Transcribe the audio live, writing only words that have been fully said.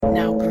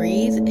Now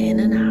breathe in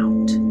and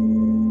out.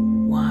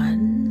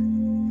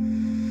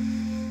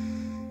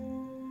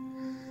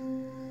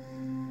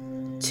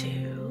 1,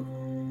 2,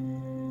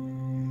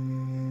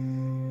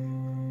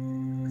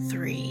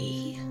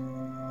 3.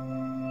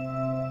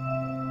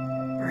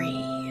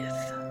 Breathe,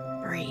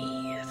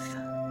 breathe,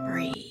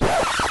 breathe.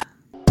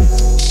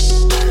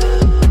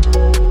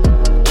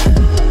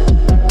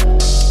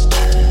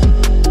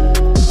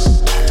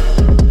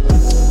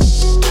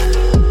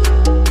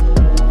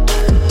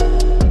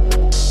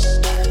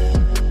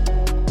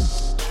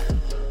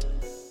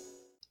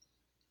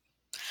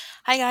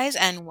 Hi, guys,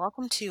 and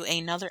welcome to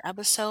another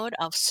episode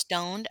of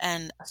Stoned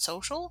and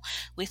Social.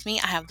 With me,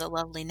 I have the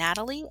lovely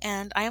Natalie,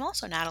 and I am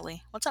also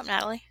Natalie. What's up,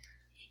 Natalie?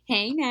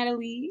 Hey,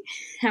 Natalie.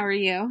 How are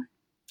you?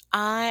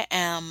 I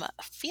am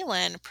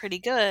feeling pretty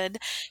good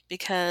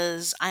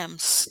because I am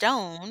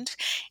stoned.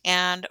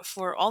 And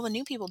for all the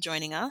new people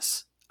joining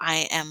us,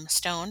 I am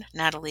stoned.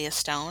 Natalie is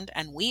stoned,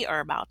 and we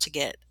are about to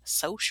get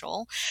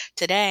social.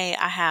 Today,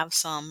 I have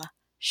some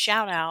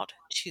shout out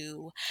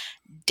to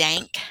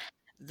dank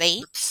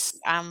vapes.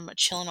 I'm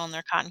chilling on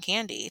their cotton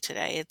candy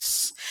today.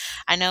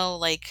 I know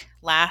like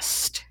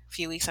last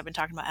few weeks I've been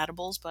talking about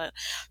edibles, but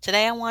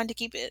today I wanted to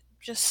keep it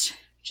just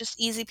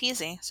easy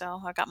peasy.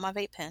 So I got my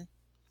vape pen.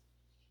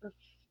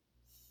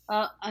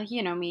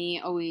 You know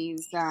me,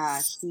 always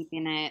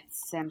keeping it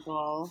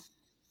simple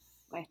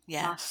with my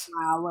Yes.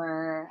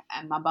 flower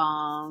and my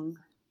bong.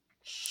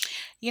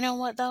 You know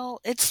what though?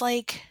 It's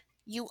like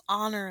you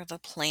honor the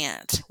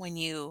plant when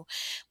you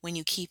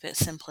keep it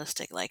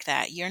simplistic like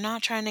that. You're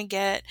not trying to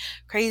get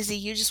crazy.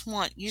 You just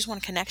want a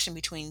connection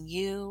between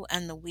you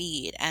and the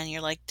weed, and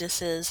you're like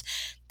this is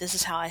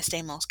how I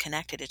stay most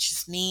connected. It's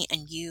just me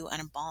and you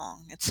and a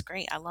bong. It's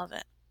great. I love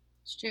it.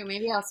 It's true.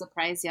 Maybe I'll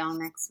surprise y'all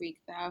next week,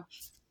 though.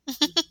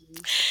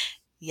 Mhm.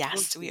 We'll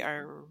Yes, we see.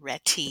 are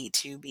ready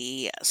to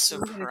be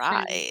I'm gonna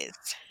try and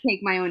surprised. take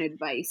my own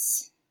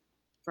advice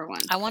for I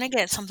once. want to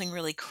get something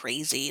really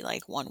crazy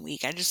like one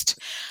week.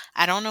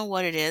 I don't know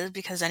what it is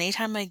because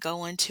anytime I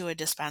go into a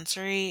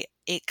dispensary,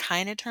 it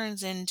kind of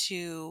turns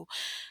into,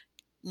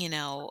 you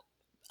know,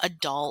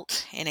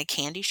 adult in a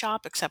candy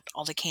shop, except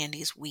all the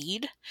candy's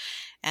weed.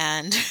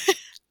 And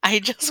I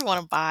just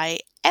want to buy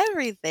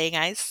everything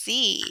I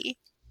see.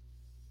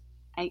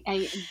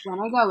 I when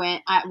I go in,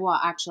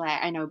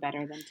 I know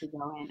better than to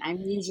go in.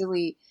 I'm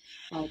usually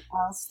like,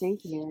 I'll stay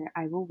here.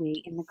 I will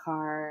wait in the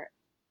car.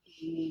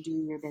 You do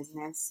your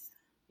business,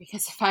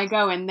 because if I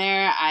go in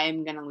there,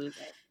 I'm gonna lose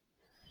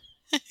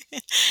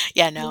it.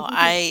 Yeah, Maybe no, it's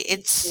I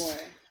the store.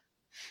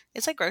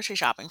 it's like grocery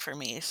shopping for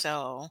me.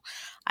 So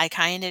I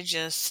kind of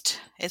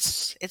just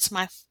it's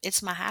my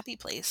happy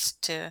place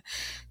to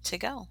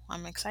go.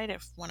 I'm excited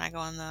when I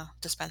go in the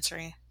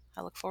dispensary.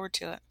 I look forward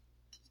to it.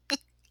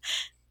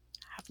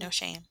 Have no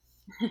shame.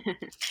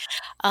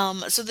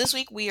 So this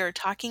week we are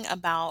talking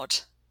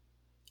about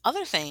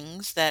other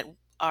things that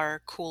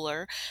are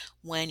cooler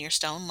when you're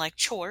stoned, like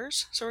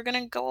chores. So we're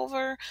gonna go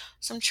over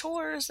some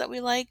chores that we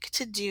like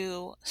to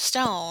do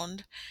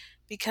stoned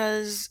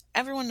because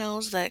everyone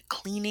knows that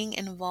cleaning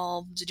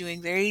involves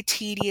doing very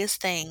tedious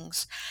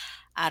things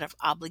out of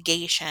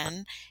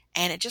obligation,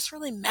 and it just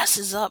really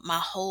messes up my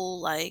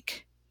whole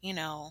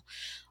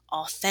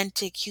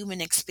authentic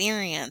human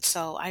experience.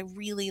 So I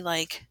really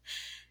like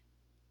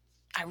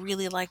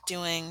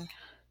doing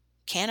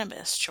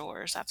cannabis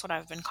chores. That's what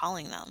I've been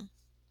calling them.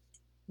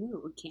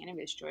 Ooh,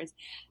 cannabis chores.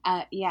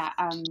 Yeah.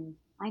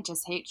 I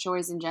just hate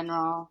chores in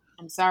general.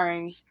 I'm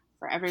sorry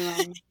for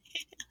everyone.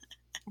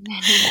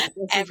 This is what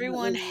we're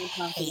Everyone going to talk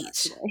about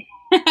hates today.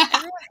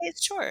 everyone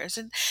hates chores.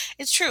 And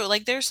it's true.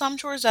 Like there's some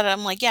chores that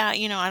I'm like, yeah,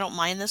 I don't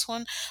mind this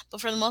one, but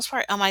for the most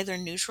part I'm either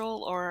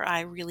neutral or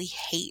I really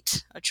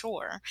hate a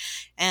chore.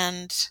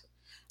 And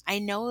I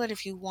know that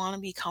if you want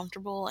to be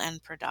comfortable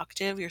and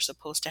productive, you're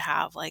supposed to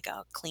have like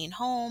a clean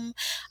home.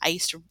 I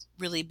used to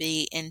really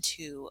be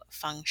into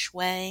feng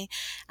shui.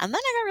 And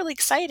then I got really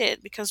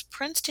excited because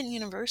Princeton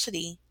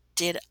University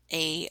did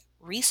a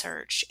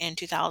research in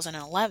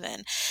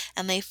 2011,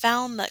 and they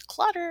found that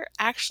clutter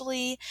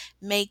actually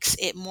makes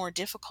it more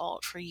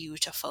difficult for you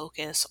to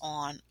focus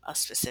on a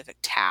specific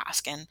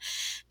task. And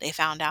they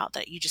found out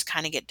that you just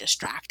kind of get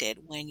distracted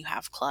when you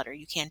have clutter.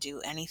 You can't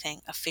do anything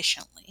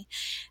efficiently.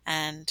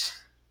 And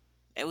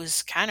it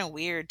was kind of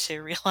weird to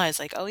realize,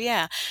 like, oh,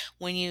 yeah,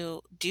 when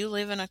you do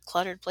live in a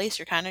cluttered place,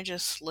 you're kind of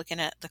just looking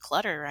at the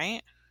clutter,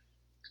 right?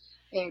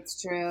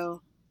 It's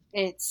true.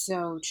 It's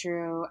so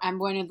true. I'm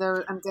one of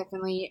those. I'm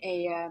definitely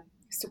a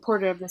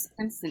supporter of this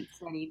Princeton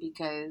study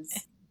because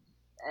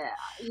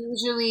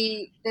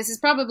usually this is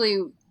probably,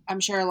 I'm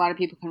sure a lot of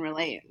people can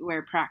relate,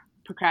 where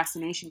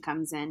procrastination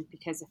comes in,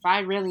 because if I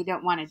really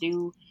don't want to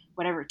do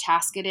whatever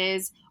task it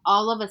is,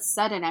 all of a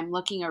sudden I'm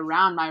looking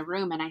around my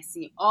room and I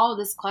see all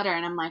this clutter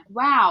and I'm like,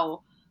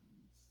 wow,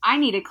 I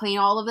need to clean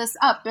all of this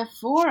up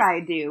before I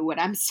do what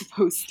I'm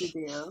supposed to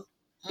do.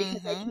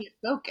 because I Mhm. can't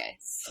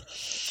focus.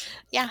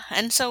 Yeah,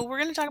 and so we're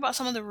going to talk about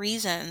some of the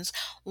reasons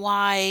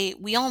why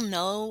we all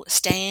know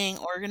staying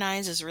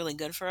organized is really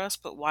good for us,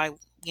 but why,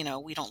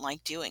 we don't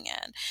like doing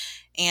it.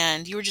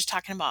 And you were just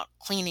talking about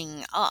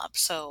cleaning up.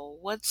 So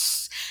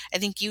I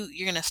think you're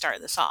going to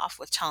start this off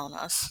with telling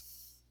us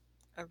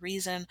a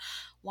reason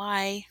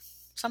why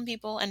some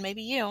people and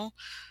maybe you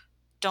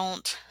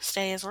don't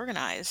stay as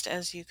organized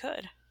as you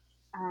could.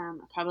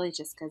 Probably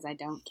just because I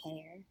don't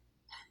care.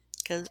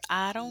 Cuz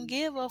I don't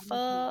give a I don't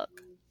fuck.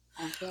 care.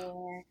 I don't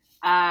care.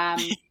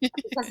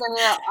 Because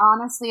there are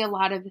honestly a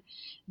lot of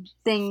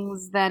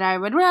things that I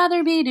would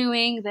rather be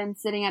doing than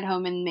sitting at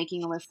home and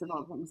making a list of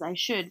all the things I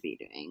should be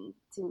doing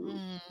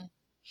to Mm,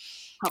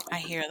 help I myself.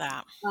 hear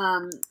that.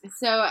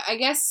 So I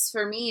guess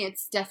for me,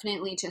 it's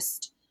definitely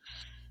just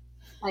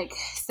like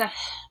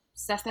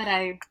stuff that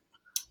I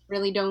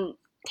really don't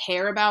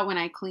care about when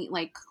I clean,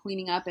 like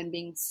cleaning up and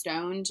being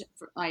stoned,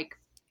 for, like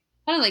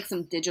kind of like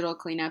some digital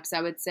cleanups,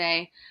 I would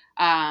say.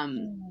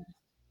 Um, Mm.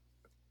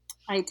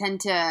 I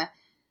tend to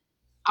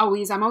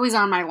I'm always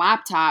on my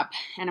laptop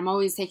and I'm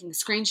always taking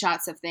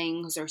screenshots of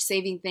things or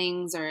saving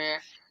things or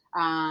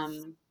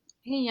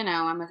hey,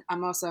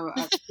 I'm also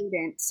a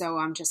student, so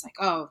I'm just like,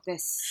 oh,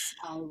 this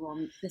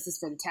is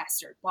for the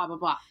test or blah blah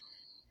blah.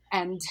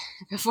 And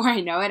before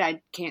I know it,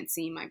 I can't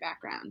see my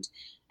background.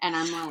 And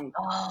I'm like,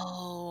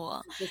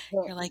 Oh, just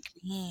hit. you're like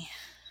me.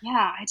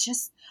 Yeah,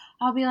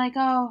 I'll be like,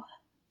 oh,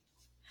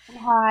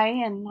 hi,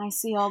 and I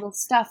see all this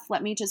stuff.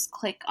 Let me just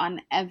click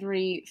on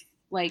every,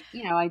 like,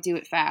 I do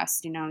it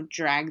fast,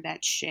 drag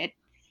that shit.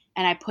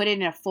 And I put it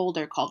in a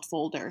folder called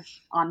folder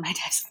on my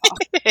desktop.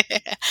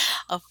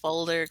 A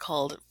folder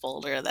called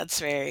folder. That's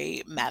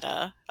very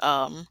meta.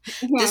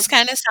 Yeah. This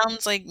kind of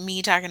sounds like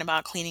me talking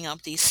about cleaning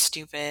up these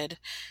stupid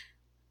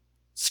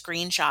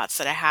screenshots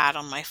that I had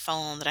on my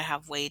phone that I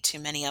have way too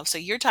many of. So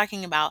you're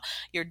talking about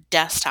your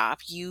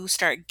desktop. You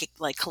start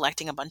like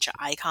collecting a bunch of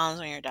icons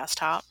on your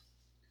desktop.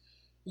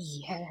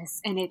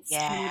 Yes, and it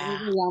Yeah.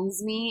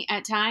 overwhelms me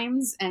at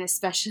times, and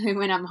especially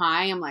when I'm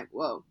high, I'm like,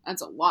 whoa,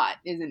 that's a lot,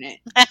 isn't it?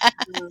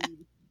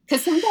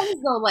 Because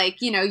sometimes they'll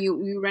like,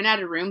 you run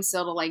out of room,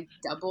 so it'll like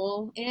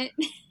double it,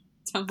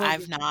 double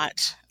the.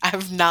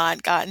 I've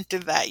not gotten to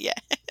that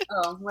yet.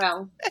 Oh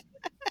well,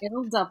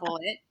 it'll double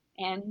it,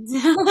 and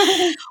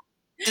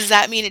Does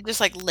that mean it just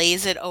like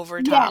lays it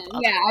over yeah, top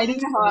other yeah. I don't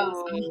ones? know how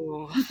else. I'm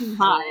Oh, fucking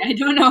high. I oh,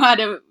 don't know how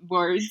to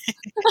words.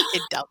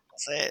 it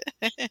doubles it.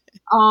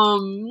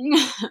 Um,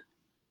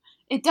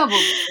 it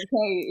doubles it.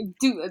 Okay,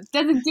 it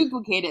doesn't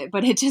duplicate it,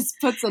 but it just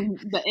puts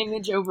the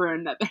image over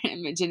another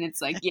image, and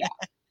it's like, yeah,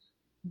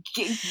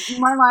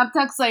 my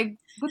laptop's like,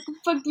 what the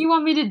fuck do you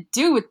want me to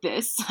do with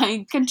this?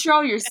 Like,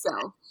 control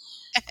yourself.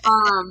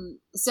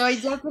 So I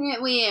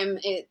definitely am.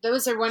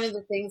 Those are one of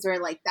the things where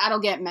like that'll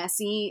get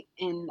messy,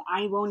 and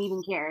I won't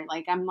even care.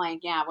 Like I'm like,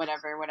 yeah,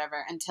 whatever,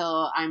 whatever,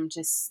 until I'm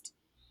just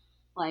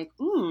like,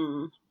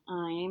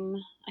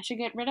 I should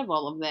get rid of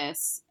all of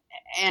this.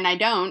 And I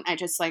don't. I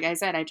just, like I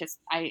said,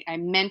 I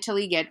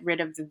mentally get rid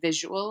of the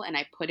visual and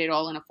I put it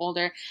all in a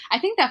folder. I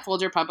think that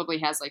folder probably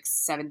has like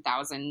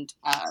 7,000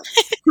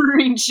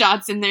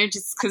 screenshots in there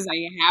just because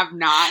I have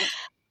not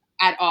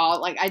at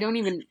all. Like I don't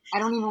even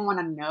want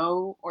to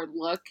know or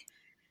look.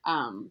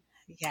 Um,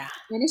 Yeah.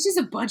 and it's just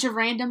a bunch of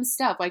random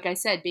stuff. Like I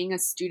said, being a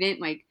student,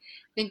 like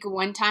I think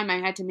one time I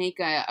had to make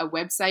a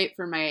website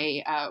for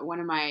my one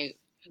of my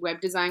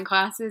web design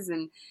classes,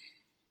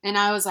 and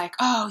I was like,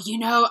 oh,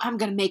 I'm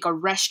gonna make a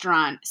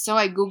restaurant. So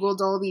I googled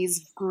all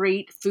these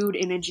great food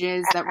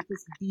images that were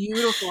just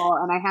beautiful,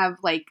 and I have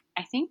like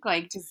I think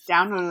like just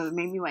downloaded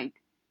maybe like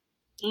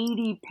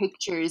 80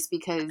 pictures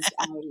because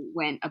I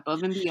went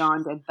above and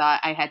beyond and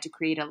thought I had to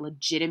create a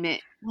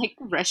legitimate like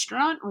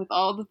restaurant with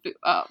all the food.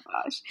 Oh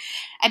gosh,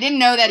 I didn't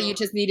know that you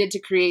just needed to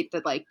create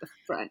the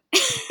front.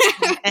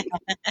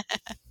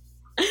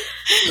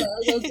 So,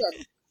 like I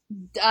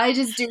said, I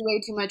just do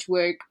way too much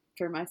work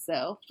for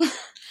myself.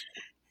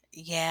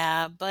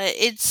 Yeah, but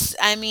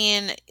I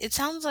mean, it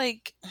sounds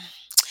like,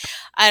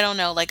 I don't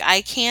know, like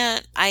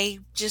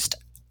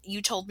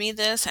you told me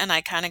this and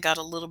I kind of got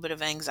a little bit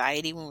of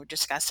anxiety when we were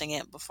discussing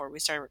it before we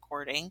started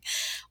recording,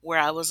 where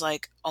I was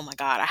like, oh my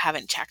God, I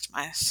haven't checked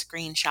my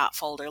screenshot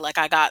folder. Like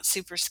I got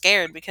super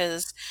scared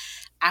because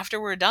after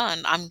we're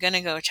done, I'm going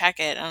to go check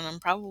it and I'm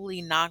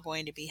probably not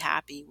going to be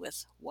happy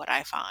with what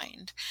I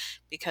find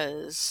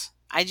because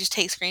I just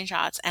take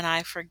screenshots and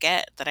I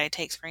forget that I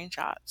take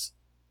screenshots.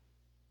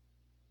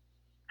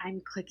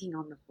 I'm clicking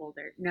on the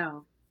folder.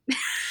 No.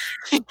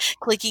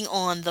 Clicking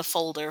on the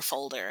folder.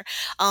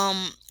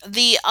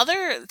 The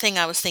other thing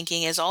I was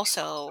thinking is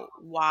also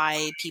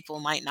why people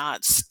might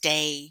not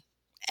stay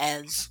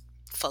as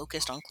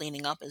focused on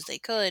cleaning up as they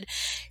could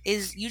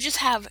is you just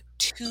have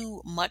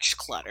too much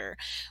clutter,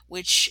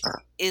 which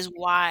is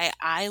why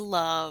I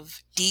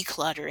love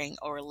decluttering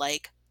or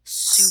like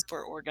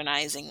super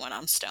organizing when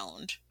I'm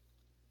stoned.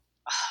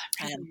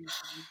 I am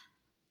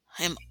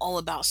I am all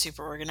about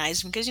super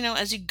organized because,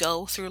 as you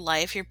go through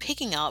life, you're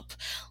picking up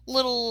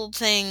little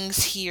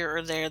things here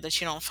or there that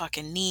you don't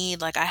fucking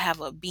need. Like, I have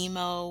a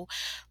BMO,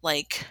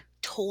 like,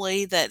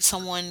 toy that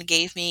someone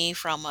gave me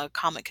from a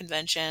comic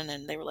convention,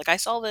 and they were like, "I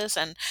saw this,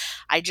 and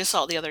I just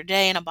saw it the other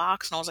day in a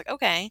box," and I was like,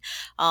 "Okay."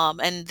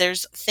 And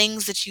there's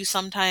things that you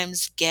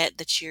sometimes get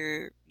that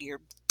you're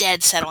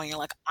dead set on. You're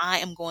like, "I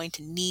am going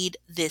to need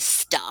this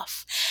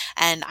stuff,"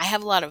 and I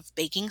have a lot of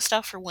baking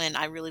stuff for when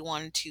I really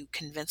wanted to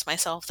convince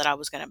myself that I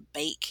was going to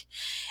bake,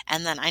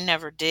 and then I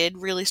never did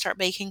really start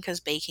baking because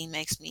baking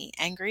makes me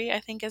angry. I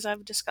think, as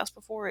I've discussed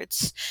before,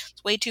 it's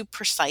way too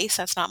precise.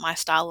 That's not my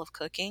style of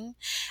cooking.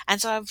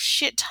 And so I have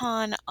shit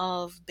ton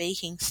of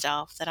baking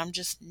stuff that I'm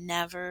just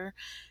never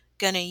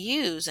gonna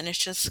use, and it's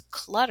just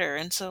clutter.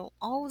 And so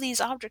all of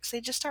these objects,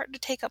 they just start to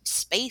take up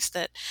space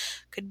that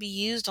could be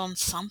used on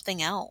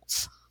something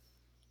else.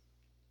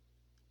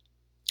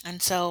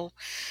 And so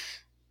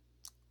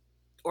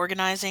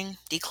organizing,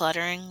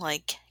 decluttering,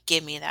 like,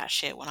 give me that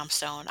shit when I'm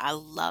stoned. I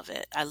love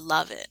it. I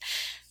love it.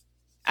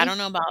 I It's don't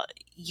know about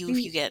you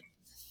if the you get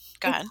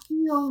go it's ahead.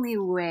 the only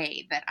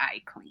way that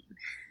I clean.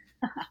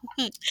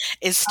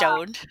 Is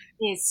stoned.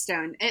 Is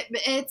stoned.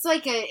 It's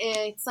like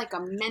a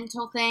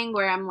mental thing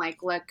where I'm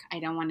like, look, I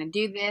don't want to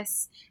do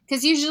this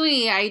because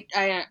usually I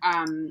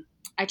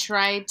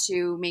try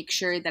to make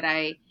sure that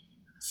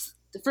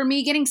for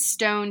me getting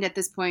stoned at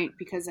this point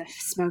because I've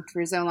smoked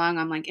for so long,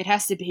 I'm like it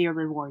has to be a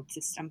reward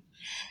system.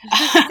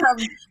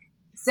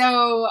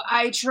 So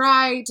I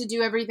try to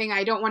do everything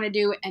I don't want to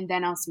do and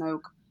then I'll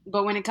smoke.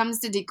 But when it comes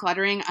to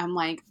decluttering, I'm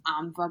like,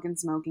 I'm fucking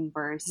smoking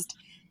first.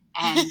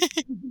 And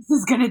this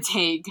is going to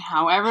take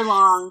however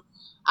long.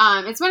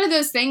 It's one of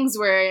those things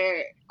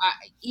where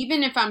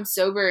even if I'm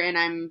sober and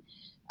I'm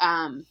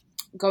um,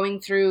 going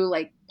through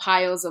like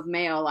piles of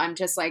mail, I'm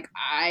just like,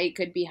 I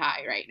could be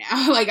high right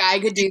now. Like I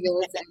could do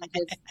this and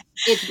just,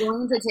 it's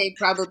going to take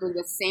probably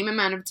the same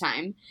amount of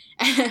time.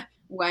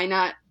 Why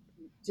not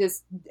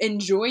just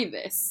enjoy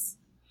this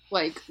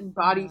like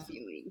body Mm,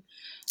 feeling?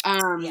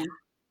 yeah.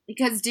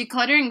 Because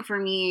decluttering for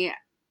me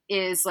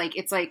is like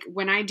it's like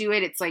when I do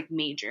it, it's like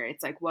major.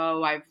 It's like,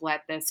 whoa, I've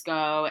let this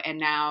go, and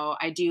now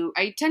I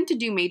tend to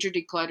do major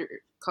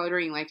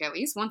decluttering like at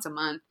least once a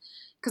month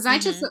because I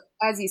just, Mhm.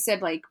 as you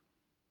said, like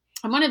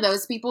I'm one of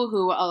those people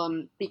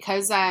who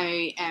because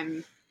I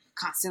am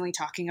constantly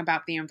talking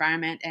about the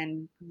environment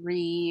and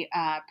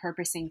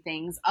repurposing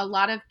things, a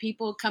lot of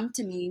people come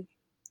to me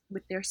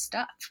with their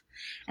stuff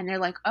and they're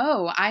like,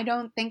 oh, I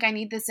don't think I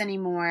need this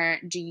anymore,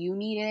 do you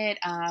need it?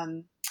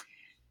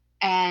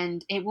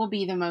 And it will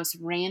be the most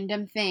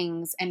random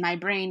things and my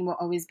brain will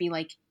always be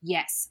like,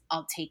 yes,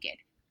 I'll take it.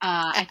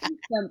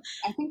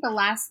 I think the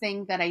last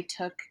thing that I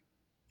took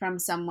from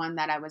someone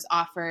that I was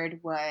offered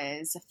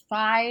was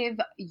 5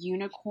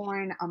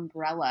 unicorn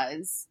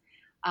umbrellas.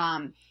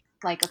 um,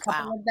 like a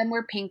couple Wow. of them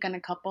were pink and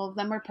a couple of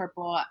them were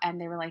purple, and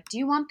they were like, do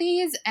you want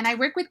these? And I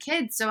work with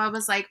kids, so I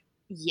was like,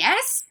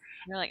 yes,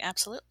 You're like,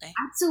 absolutely.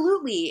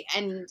 absolutely.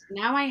 And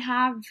now I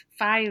have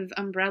 5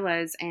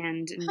 umbrellas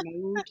and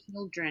no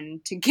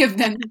children to give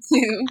them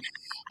to.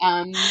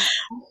 Um,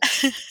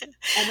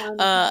 and I'm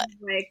uh,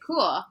 like,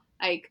 cool.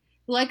 Like,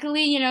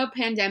 luckily,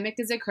 pandemic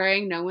is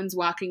occurring. No one's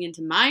walking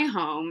into my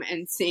home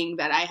and seeing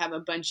that I have a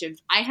bunch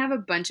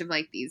of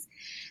like these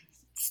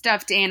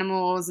stuffed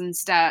animals and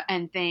stuff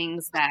and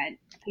things that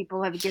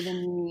people have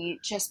given me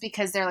just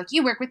because they're like,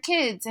 you work with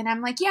kids. And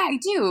I'm like, yeah, I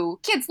do.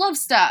 Kids love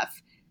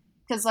stuff.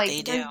 Because like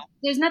they do.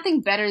 there's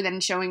nothing better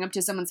than showing up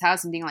to someone's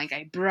house and being like,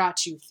 I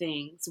brought you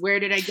things. Where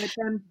did I get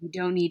them? You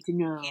don't need to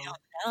You know. don't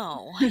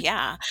know.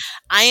 Yeah.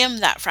 I am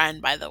that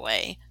friend, by the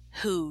way,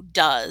 who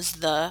does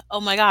the,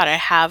 oh my God, I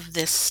have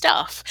this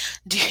stuff.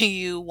 Do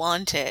you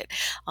want it?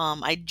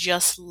 I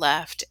just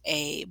left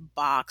a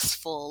box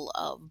full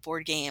of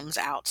board games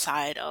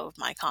outside of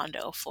my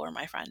condo for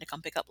my friend to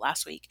come pick up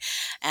last week.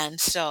 And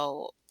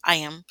so I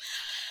am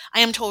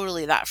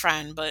totally that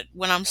friend, but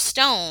when I'm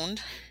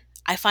stoned,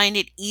 I find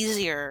it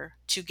easier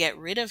to get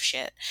rid of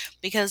shit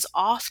because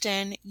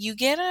often you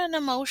get an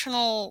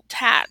emotional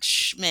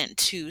attachment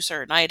to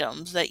certain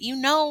items that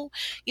you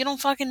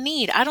don't fucking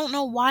need. I don't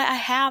know why I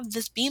have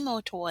this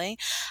BMO toy.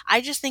 I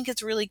just think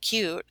it's really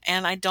cute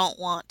and I don't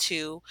want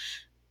to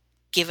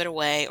give it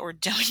away or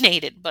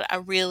donate it, but I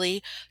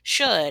really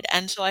should.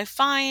 And so I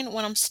find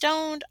when I'm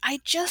stoned,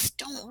 I just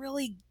don't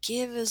really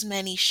give as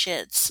many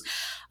shits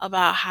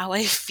about how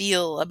I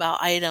feel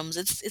about items.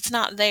 It's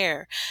not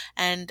there.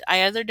 And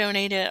I either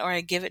donate it or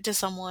I give it to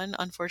someone,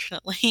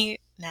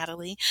 unfortunately,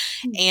 Natalie.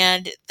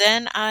 And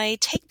then I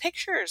take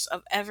pictures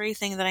of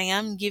everything that I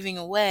am giving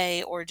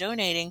away or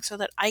donating so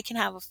that I can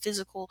have a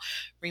physical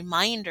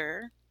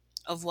reminder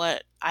of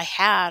what I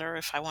had or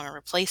if I want to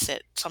replace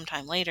it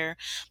sometime later.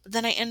 But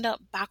then I end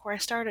up back where I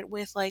started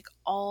with like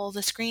all the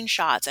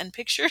screenshots and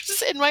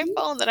pictures in my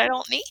phone that I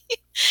don't need.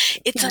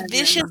 It's a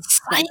vicious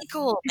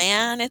cycle,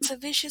 man. It's a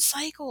vicious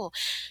cycle.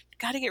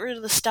 Got to get rid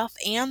of the stuff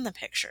and the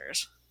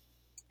pictures.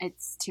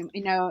 It's too,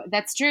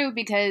 that's true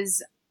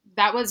because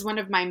that was one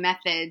of my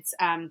methods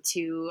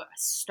to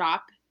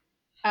stop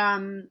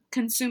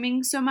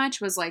consuming so much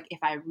was like, if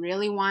I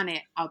really want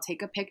it, I'll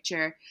take a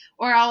picture,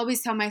 or I'll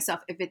always tell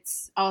myself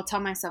I'll tell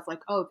myself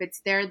like, oh, if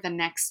it's there the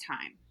next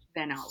time,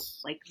 then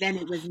then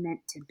it was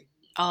meant to be.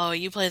 Oh,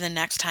 you play the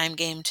next time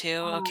game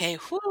too? Um, Okay,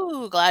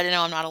 whoo, glad to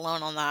know I'm not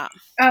alone on that.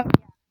 oh,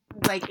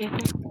 like if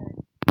it's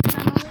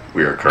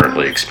We are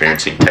currently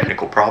experiencing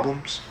technical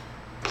problems.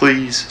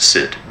 Please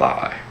sit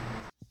by.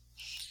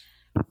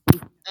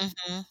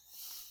 Mhm.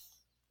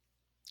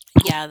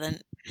 Yeah,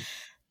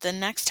 the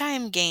next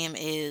time game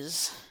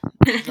is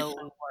the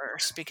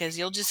worst because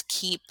you'll just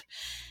keep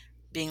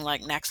being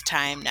like next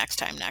time, next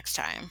time, next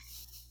time.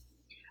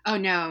 oh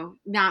no,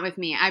 not with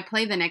me. I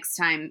play the next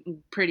time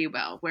pretty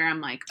well, where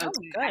I'm like, Oh,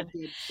 okay, I good.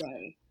 did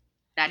say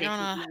that You're it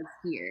on a was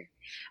here.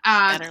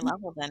 better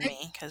level than It-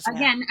 me cuz yeah.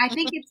 Again, I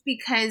think it's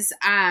because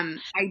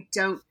I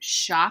don't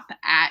shop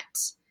at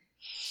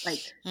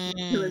like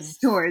regular Mm.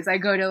 stores. I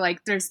go to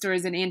like thrift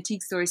stores and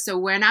antique stores. So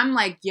when I'm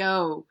like,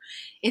 yo,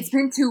 it's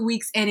been 2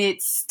 weeks and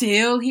it's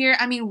still here.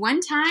 I mean,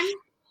 one time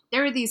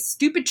there were these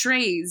stupid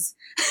trays,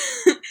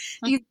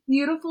 these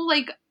beautiful,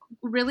 like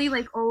really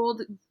like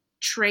old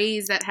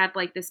trays that had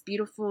like this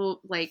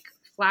beautiful like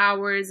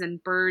flowers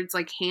and birds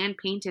like hand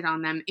painted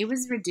on them. It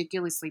was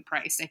ridiculously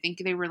priced. I think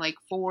they were like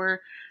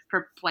four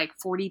for like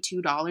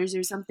 $42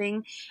 or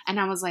something. And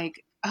I was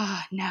like,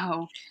 oh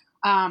no.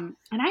 And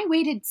I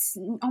waited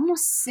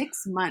almost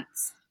 6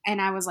 months. And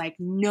I was like,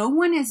 no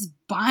one is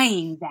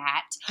buying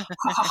that.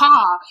 Ha ha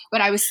ha.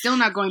 But I was still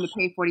not going to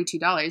pay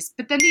 $42.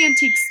 But then the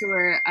antique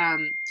store,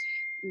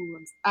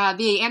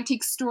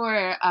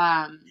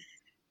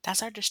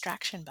 That's our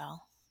distraction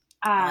bell.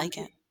 I um, like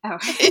it. oh,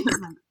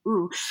 I'm like,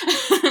 ooh.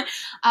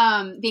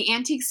 The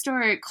antique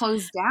store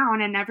closed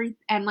down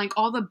and like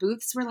all the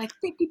booths were like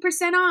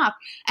 50% off.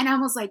 And I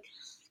was like,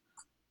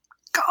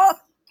 God,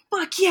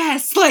 fuck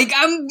yes! Like,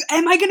 am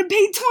I gonna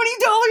pay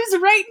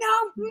 $20 right now?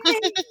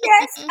 Man,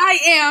 yes, I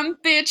am,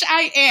 bitch.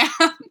 I am.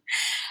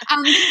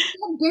 'Cause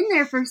I've been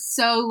there for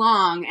so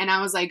long, and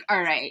I was like,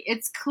 all right,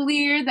 it's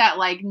clear that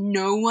like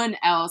no one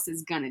else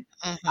is gonna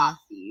Mhm. stop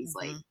these.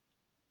 Like, Mhm.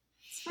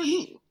 it's for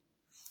me.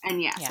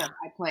 And yeah, so Yeah.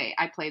 I play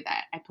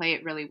that. I play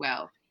it really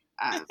well.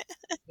 Um,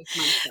 with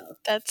myself.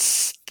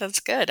 That's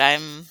good.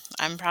 I'm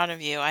proud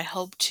of you. I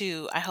hope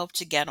to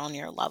get on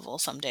your level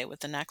someday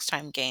with the next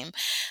time game.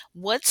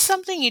 What's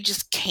something you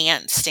just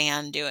can't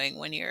stand doing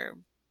when you're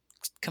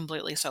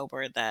completely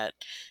sober that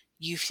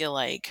you feel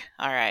like,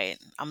 all right,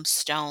 I'm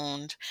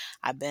stoned.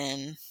 I've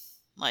been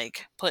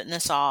like putting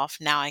this off.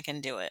 Now I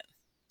can do it.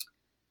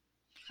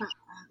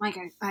 Like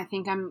I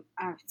think I'm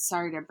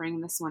sorry to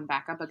bring this one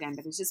back up again,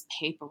 but it's just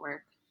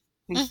paperwork.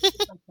 I think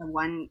it's like the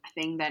one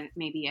thing that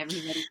maybe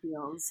everybody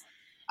feels.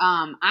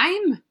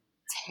 I'm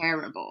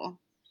terrible,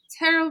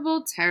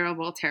 terrible,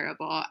 terrible,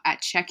 terrible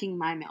at checking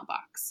my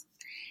mailbox.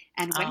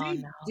 And when Oh I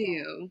no.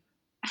 do,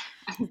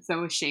 I'm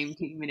so ashamed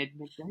to even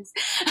admit this.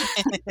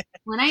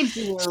 When I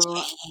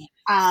do, Shame.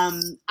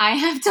 I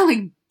have to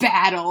like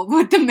battle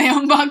with the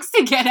mailbox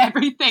to get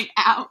everything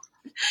out.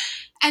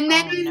 And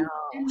then Oh no.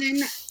 and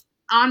then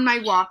on my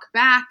walk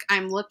back,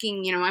 I'm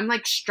looking, I'm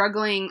like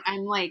struggling.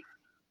 I'm like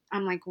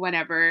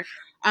whatever.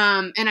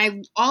 And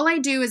I all I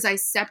do is I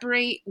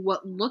separate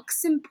what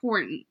looks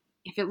important.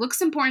 If it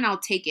looks important, I'll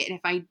take it.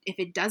 If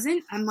it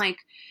doesn't, I'm like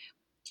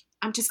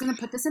I'm just gonna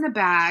put this in a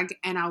bag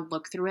and I'll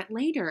look through it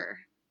later.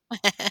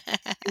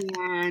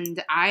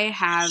 And I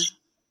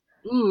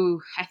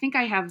think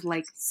I have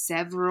like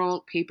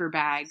several paper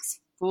bags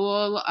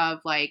full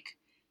of like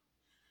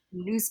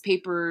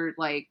newspaper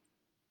like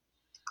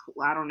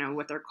I don't know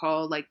what they're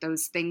called, like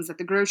those things that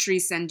the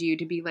groceries send you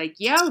to be like,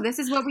 yo, this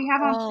is what we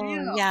have on Oh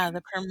sale. yeah,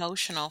 the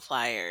promotional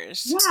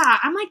flyers. Yeah,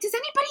 I'm like, does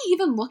anybody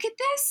even look at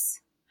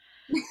this?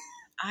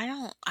 I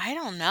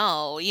don't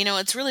know.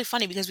 It's really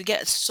funny because we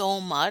get so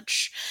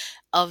much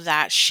of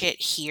that shit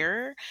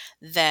here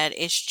that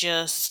it's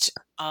just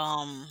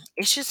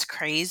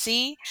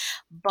crazy.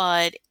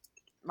 But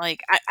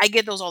like I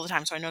get those all the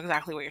time, so I know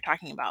exactly what you're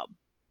talking about.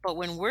 But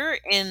when we're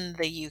in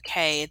the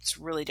UK, it's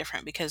really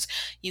different because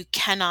you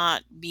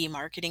cannot be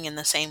marketing in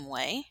the same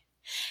way.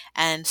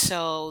 And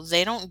so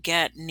they don't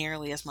get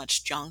nearly as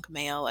much junk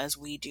mail as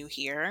we do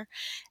here.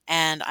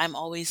 And I'm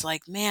always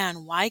like,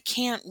 man, why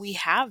can't we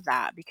have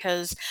that?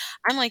 Because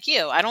I'm like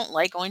you, I don't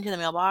like going to the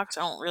mailbox.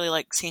 I don't really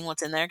like seeing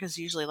what's in there because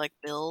usually like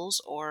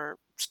bills or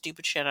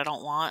stupid shit I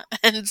don't want.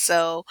 And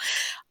so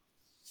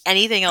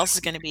anything else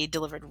is going to be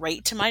delivered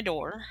right to my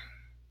door,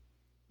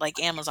 like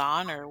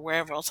Amazon or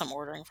wherever else I'm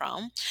ordering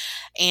from.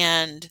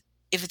 And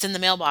if it's in the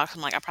mailbox,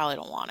 I'm like, I probably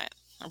don't want it.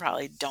 I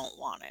probably don't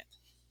want it.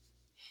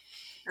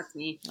 That's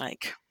me.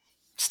 Like,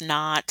 it's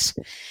not.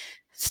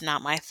 It's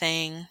not my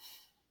thing.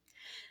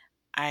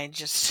 I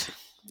just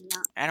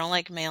Yeah. I don't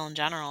like mail in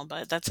general,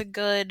 but I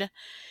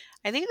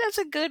think that's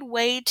a good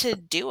way to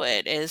do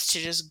it is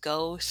to just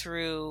go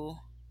through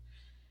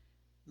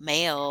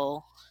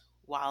mail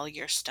while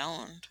you're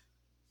stoned.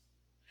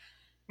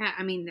 Yeah,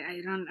 I mean,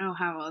 I don't know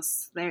how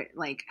else there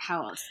like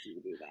how else do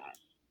you do that?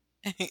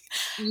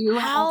 You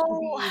have to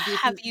How be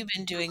have decent you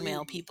been doing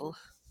mail, brain. people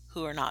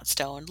who are not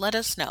stoned? Let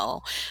us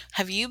know.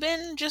 Have you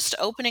been just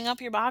opening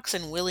up your box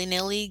and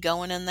willy-nilly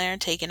going in there,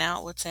 taking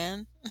out what's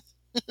in?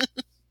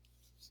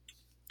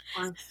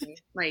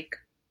 Honestly. Like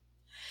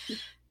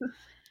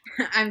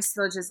I'm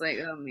still just like,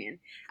 oh man.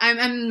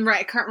 I'm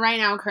right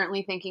now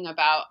currently thinking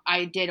about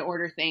I did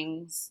order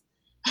things.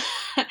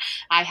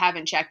 I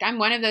haven't checked. I'm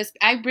one of those.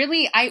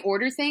 I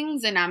order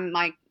things and I'm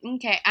like,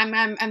 okay.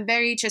 I'm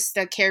very just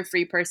a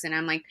carefree person.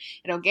 I'm like,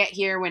 it'll get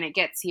here when it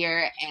gets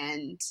here,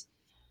 and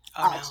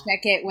Oh I'll no.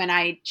 check it when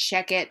I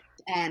check it,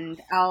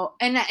 and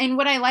and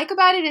what I like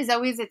about it is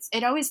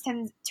it always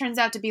turns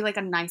out to be like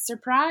a nice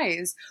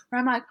surprise where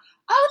I'm like,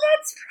 oh,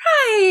 that's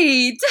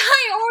right,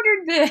 I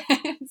ordered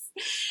this.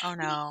 Oh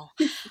no.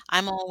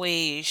 I'm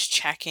always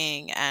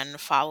checking and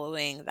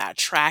following that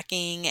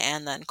tracking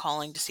and then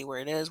calling to see where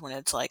it is when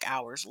it's like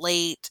hours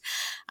late.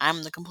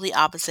 I'm the complete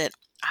opposite.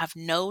 I have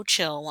no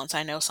chill once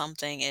I know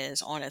something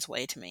is on its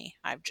way to me.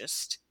 I've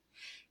just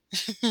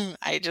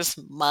I just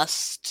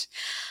must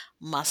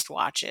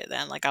watch it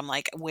then. Like I'm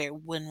like, where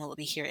when will it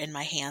be here in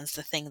my hands,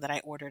 the thing that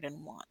I ordered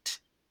and want?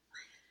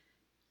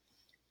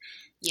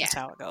 Yeah, That's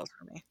how it goes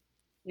for me.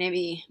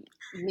 maybe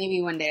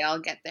maybe one day I'll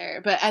get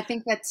there, but I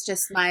think that's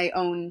just my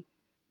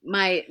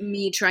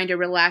me trying to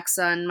relax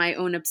on my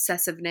own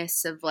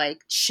obsessiveness of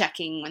like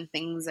checking when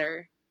things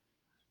are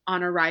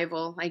on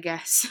arrival, I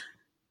guess.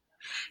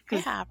 It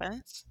Cuz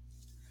happens.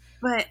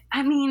 but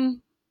I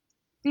mean,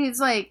 it's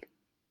like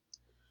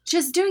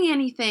just doing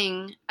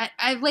anything.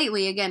 I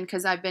lately again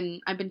because I've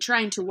been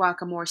trying to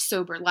walk a more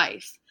sober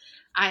life.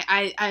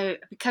 I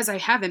because I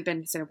haven't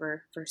been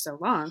sober for so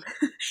long.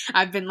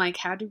 I've been like,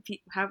 how do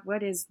people? How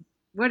what is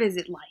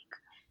it like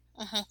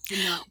Mhm. to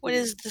not What be?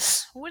 is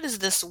this? What is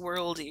this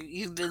world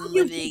you've How been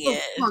do living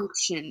people in?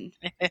 function?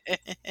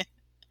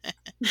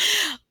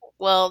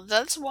 Well,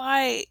 that's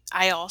why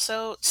I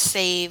also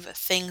save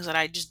things that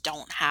I just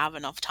don't have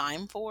enough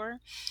time for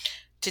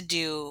to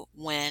do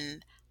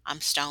when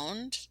I'm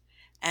stoned.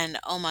 And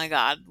oh my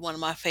God, one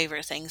of my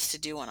favorite things to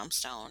do when I'm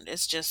stoned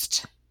is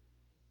just,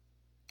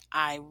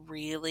 I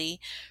really,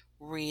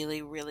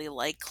 really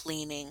like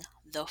cleaning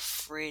the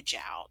fridge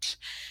out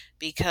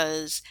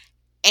because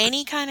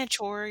any kind of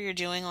chore you're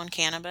doing on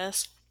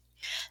cannabis,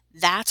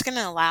 that's going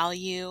to allow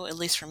you, at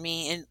least for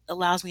me, it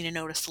allows me to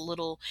notice the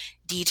little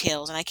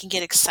details and I can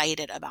get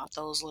excited about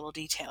those little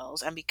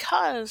details. And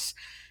because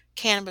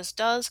cannabis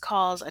does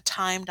cause a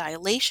time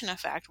dilation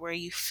effect where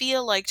you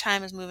feel like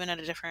time is moving at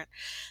a different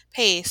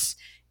pace,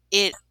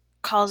 it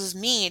causes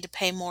me to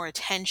pay more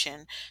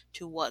attention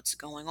to what's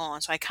going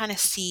on. So I kind of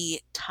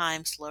see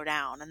time slow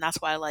down. And that's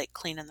why I like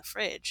cleaning the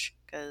fridge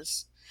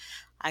because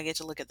I get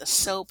to look at the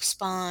soap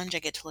sponge. I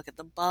get to look at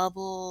the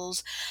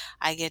bubbles.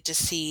 I get to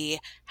see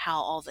how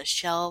all the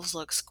shelves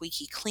look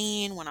squeaky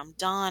clean when I'm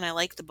done. I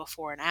like the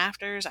before and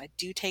afters. I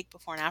do take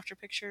before and after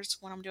pictures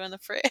when I'm doing the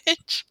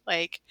fridge.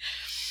 Like,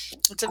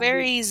 it's a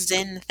very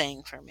zen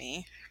thing for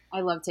me.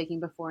 I love taking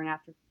before and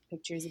after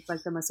pictures. It's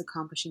like the most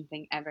accomplishing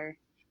thing ever.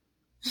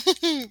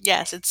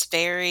 Yes, it's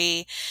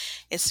very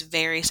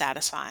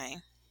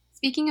satisfying.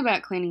 Speaking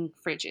about cleaning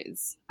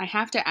fridges, I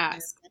have to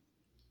ask,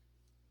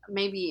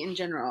 maybe in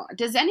general,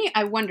 does any?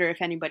 I wonder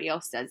if anybody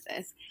else does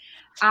this.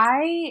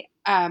 I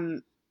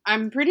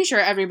I'm pretty sure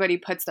everybody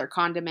puts their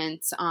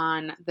condiments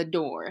on the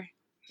door,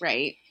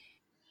 right?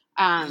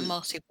 Um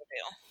Most people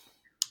do.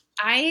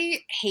 I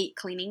hate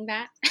cleaning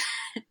that.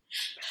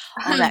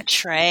 Oh, that I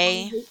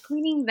tray. hate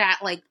cleaning that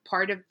like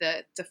part of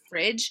the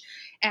fridge.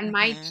 And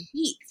my Hmm.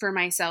 cheat for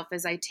myself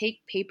is I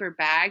take paper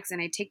bags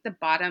and I take the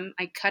bottom,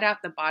 I cut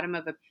out the bottom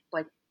of a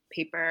like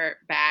paper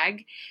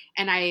bag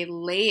and I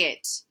lay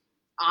it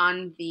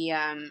on the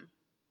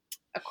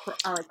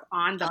like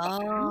on the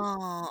bottom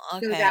Oh,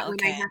 so okay, that when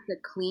I okay. have to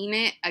clean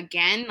it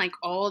again, like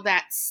all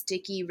that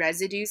sticky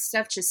residue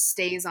stuff just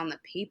stays on the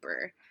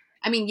paper.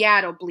 I mean, yeah,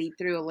 it'll bleed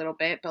through a little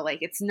bit, but like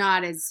it's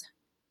not as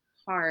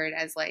hard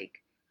as like,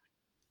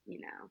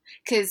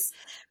 because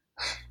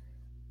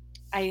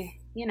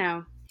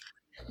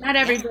not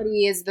Yeah.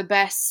 everybody is the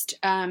best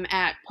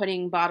at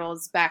putting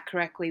bottles back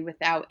correctly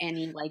without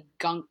any like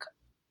gunk.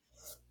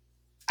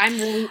 I'm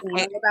really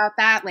I, anal about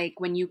that. Like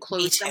when you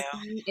Me close too.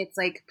 something, it's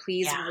like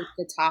please Yeah. wipe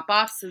the top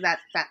off so that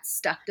that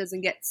stuff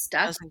doesn't get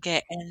stuck. Doesn't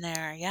get in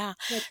there. Yeah.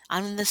 But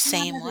I'm the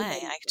not same way.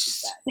 everybody I does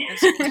just,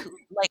 it's that.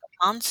 like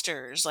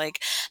monsters.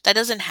 Like, that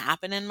doesn't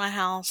happen in my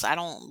house. I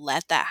don't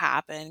let that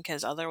happen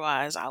because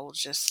otherwise I will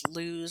just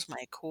lose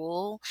my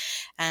cool.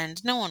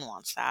 And no one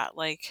wants that.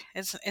 Like,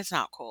 it's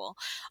not cool.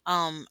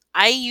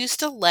 I used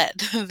to let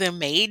the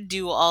maid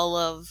do all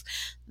of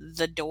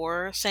the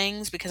door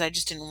things because I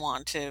just didn't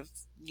want to,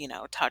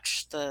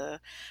 touch the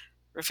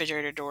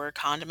refrigerator door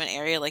condiment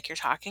area like you're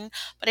talking.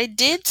 But I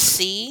did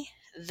see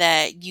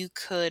that you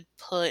could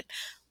put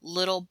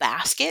little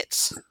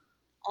baskets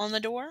on the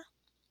door.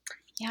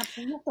 Yeah,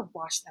 but you have to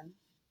wash them.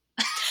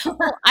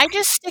 Well, I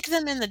just stick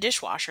them in the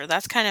dishwasher.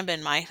 That's kind of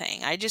been my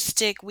thing. I just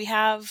stick we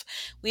have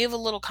a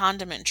little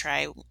condiment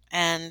tray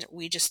and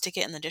we just stick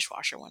it in the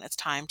dishwasher when it's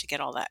time to get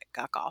all that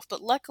guck off.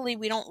 But luckily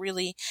we don't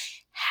really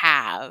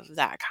have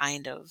that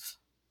kind of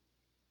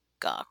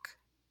guck.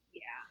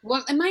 Yeah.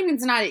 Well, and mine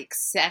is not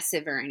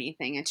excessive or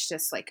anything. It's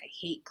just like I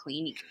hate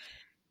cleaning it.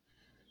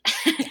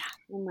 Yeah.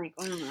 I'm like,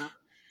 I don't know.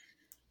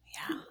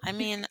 Yeah, I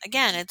mean,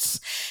 again, it's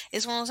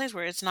one of those things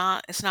where it's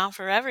not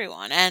for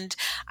everyone. And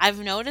I've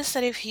noticed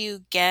that if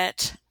you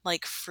get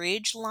like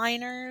fridge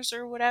liners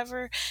or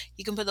whatever,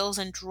 you can put those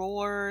in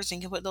drawers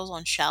and you can put those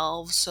on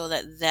shelves so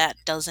that that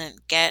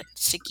doesn't get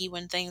sticky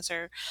when things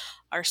are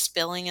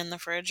spilling in the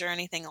fridge or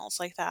anything else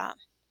like that.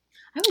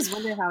 I always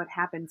wonder how it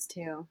happens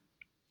too.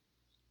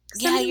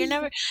 Yeah, Sometimes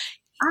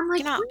I'm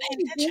like, you're not where paying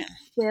did this attention.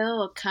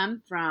 spill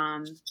come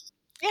from?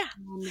 Yeah,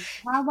 And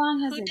how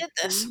long has who it did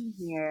this? been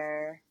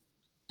here?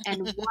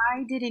 And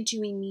why didn't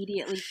you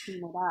immediately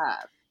clean it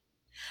up?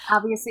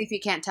 Obviously, if you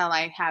can't tell,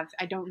 I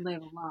don't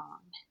live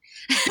alone.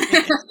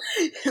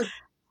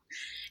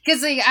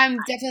 Because like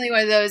I'm definitely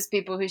one of those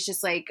people who's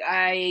just like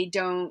I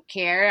don't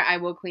care. I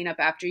will clean up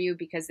after you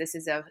because this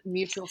is a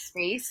mutual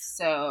space.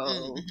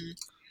 So Hmm.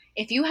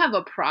 if you have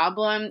a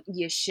problem,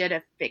 you should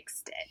have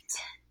fixed it.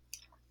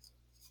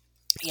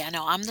 Yeah,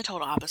 no, I'm the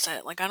total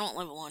opposite. Like, I don't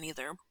live alone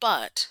either,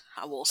 but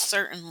I will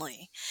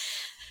certainly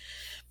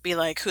be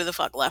like, who the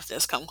fuck left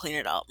this? Come clean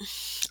it up.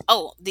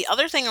 Oh, the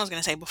other thing I was going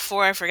to say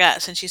before I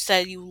forget, since you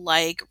said you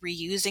like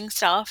reusing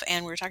stuff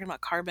and we were talking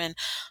about carbon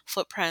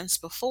footprints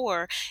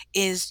before,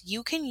 is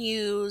you can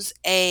use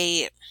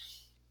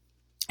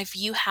if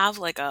you have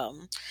like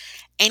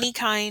any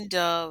kind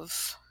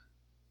of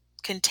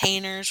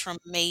containers from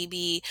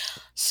maybe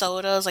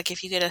sodas, like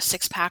if you get a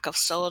 6 pack of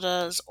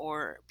sodas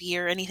or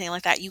beer, anything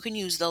like that, you can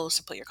use those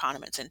to put your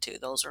condiments into.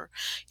 Those are,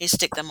 you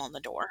stick them on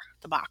the door,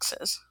 the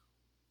boxes.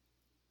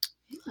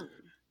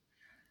 Hmm,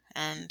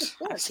 And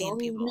I've that's seen all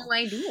these new people,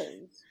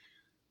 ideas.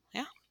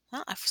 yeah,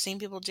 well, I've seen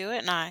people do it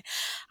and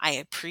I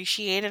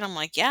appreciate it. I'm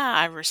like, yeah,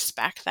 I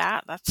respect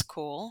that. That's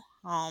cool.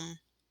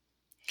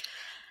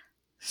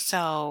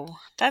 So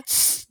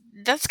that's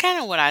kind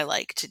of what I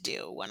like to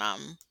do when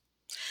I'm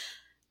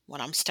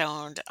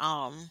stoned.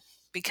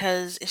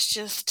 Because it's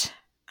just,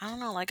 I don't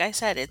know, like I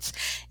said, it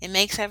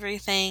makes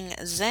everything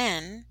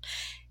zen,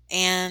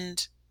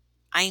 and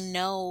I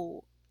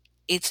know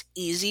it's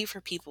easy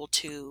for people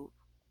to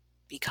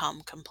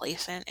become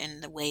complacent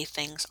in the way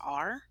things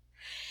are,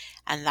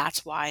 and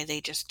that's why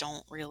they just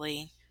don't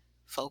really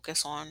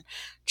focus on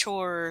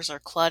chores or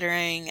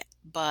cluttering.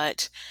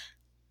 But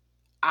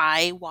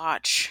I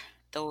watch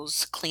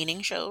those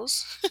cleaning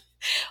shows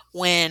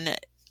when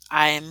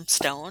I'm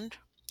stoned.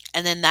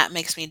 And then that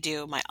makes me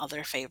do my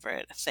other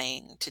favorite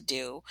thing to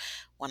do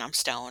when I'm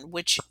stoned,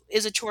 which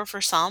is a chore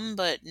for some,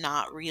 but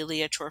not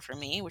really a chore for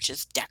me, which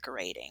is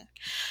decorating.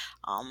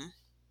 Um,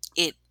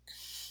 it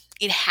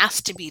it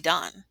has to be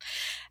done,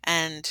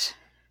 and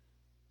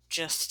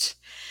just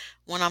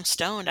when I'm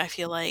stoned, I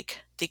feel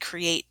like the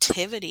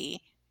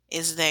creativity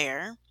is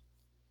there.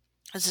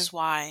 This is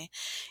why,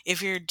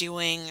 if you're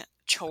doing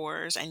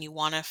chores and you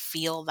want to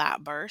feel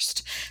that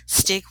burst,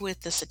 stick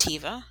with the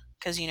sativa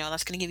because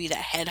that's going to give you that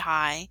head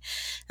high.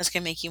 That's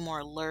going to make you more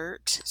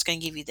alert. It's going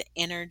to give you the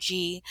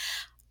energy.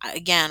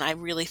 Again, I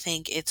really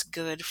think it's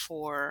good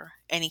for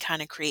any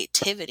kind of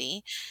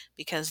creativity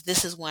because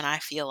this is when I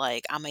feel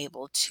like I'm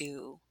able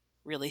to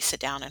really sit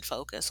down and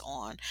focus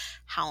on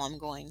how I'm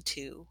going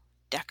to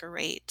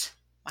decorate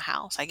my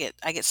house. I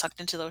get sucked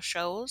into those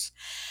shows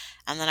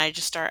and then I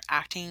just start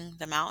acting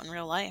them out in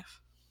real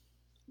life.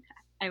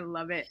 I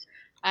love it.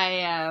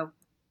 I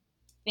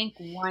think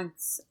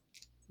once,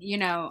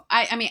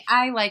 I mean,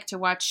 I like to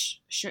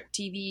watch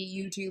TV,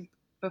 YouTube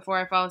before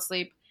I fall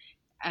asleep,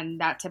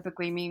 and that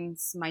typically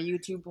means my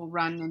YouTube will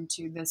run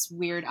into this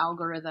weird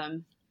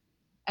algorithm.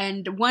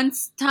 And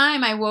once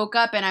time I woke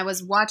up and I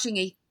was watching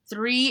a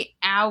 3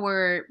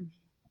 hour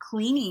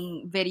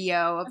cleaning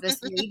video of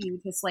this lady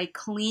just like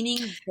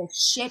cleaning the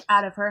shit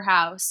out of her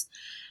house.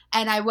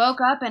 And I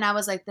woke up and I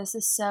was like, this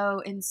is so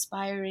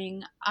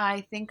inspiring.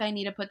 I think I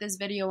need to put this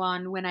video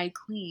on when I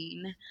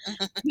clean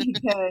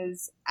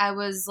because I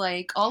was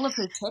like, all of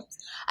her tips.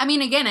 I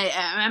mean, again,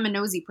 I'm a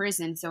nosy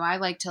person, so I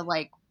like to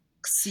like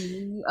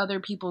see other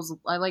people's.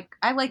 I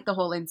like the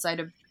whole inside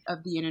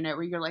of the internet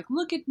where you're like,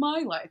 look at my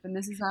life and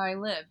this is how I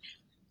live.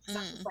 So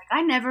I'm just Mm. like,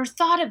 I never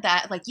thought of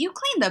that. Like, you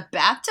clean the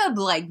bathtub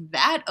like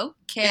that?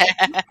 Okay.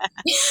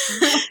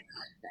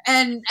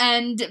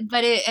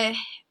 But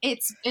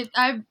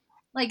I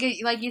like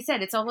you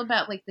said, it's all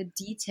about like the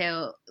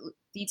detail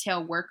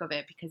work of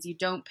it because you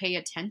don't pay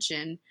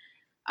attention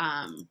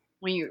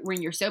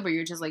when you're sober.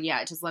 You're just like,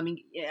 yeah, just let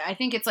me. I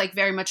think it's like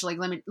very much like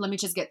let me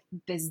just get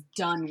this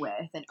done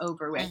with and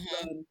over with.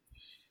 Mhm. When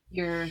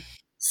you're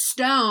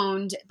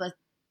stoned, but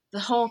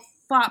the whole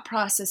thought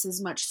process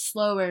is much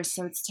slower,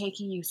 so it's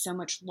taking you so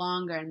much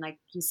longer. And like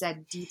you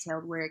said,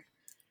 detailed work.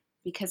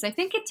 Because I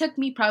think it took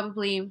me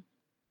probably,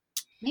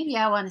 maybe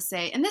I want to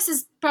say, and this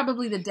is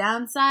probably the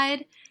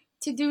downside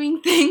to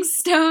doing things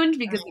stoned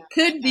because it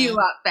could be a Mhm.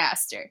 lot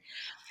faster.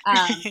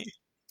 Um,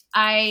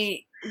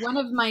 I one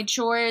of my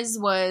chores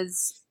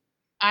was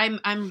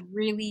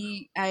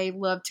I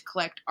love to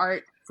collect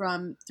art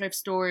from thrift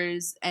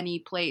stores, any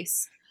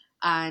place,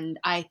 and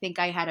I think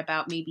I had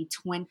about maybe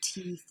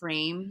 20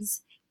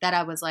 frames that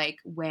I was like,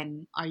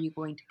 when are you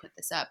going to put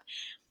this up?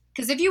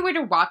 Because if you were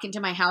to walk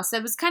into my house,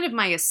 that was kind of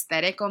my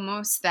aesthetic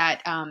almost.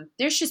 That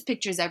there's just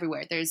pictures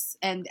everywhere.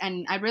 And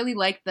I really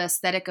like the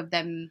aesthetic of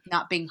them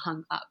not being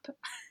hung up.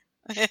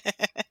 But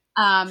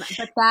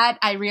that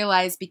I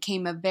realized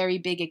became a very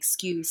big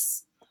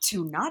excuse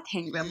to not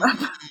hang them up.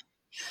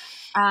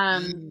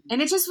 Mm.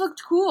 And it just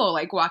looked cool,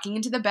 like walking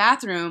into the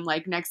bathroom,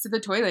 like next to the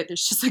toilet,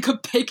 there's just like a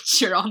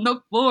picture on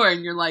the floor,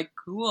 and you're like,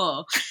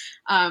 cool.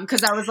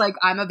 Because I was like,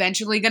 I'm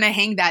eventually gonna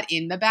hang that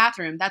in the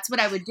bathroom. That's what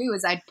I would do,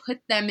 is I'd put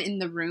them in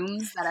the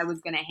rooms that I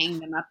was gonna hang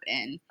them up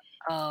in.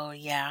 Oh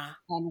yeah.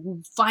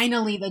 And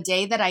finally, the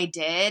day that I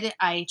did,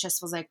 I just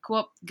was like,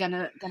 cool,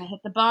 gonna hit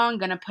the bong,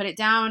 gonna put it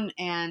down,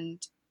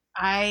 and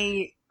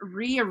I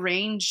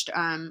rearranged.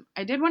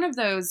 I did one of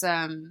those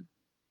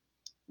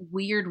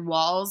weird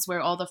walls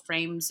where all the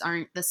frames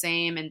aren't the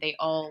same and they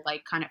all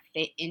like kind of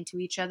fit into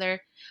each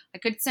other. I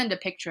could send a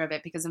picture of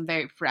it because I'm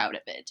very proud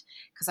of it,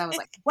 because I was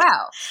like,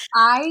 wow,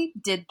 I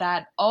did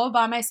that all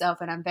by myself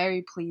and I'm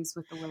very pleased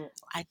with the way it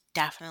looked. I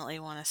definitely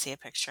want to see a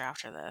picture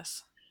after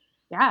this.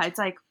 Yeah, it's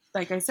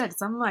like I said,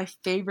 some of my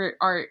favorite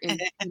art is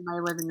in my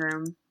living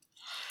room.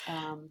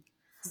 Um,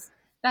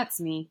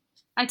 that's me.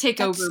 I take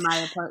over That's my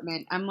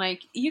apartment. I'm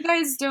like, you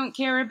guys don't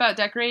care about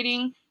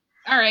decorating?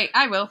 All right,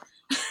 I will.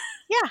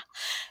 yeah.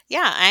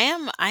 Yeah,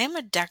 I am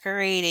a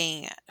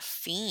decorating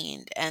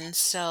fiend, and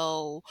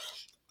so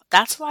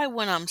that's why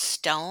when I'm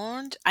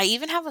stoned, I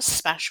even have a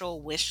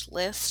special wish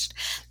list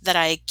that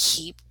I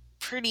keep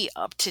pretty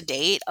up to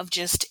date of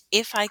just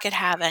if I could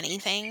have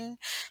anything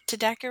to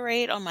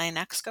decorate on my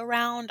next go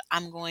round,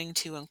 I'm going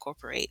to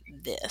incorporate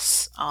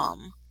this.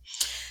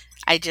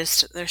 I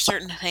just there's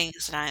certain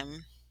things that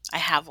I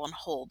have on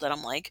hold that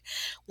I'm like,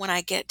 when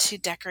I get to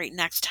decorate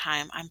next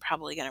time, I'm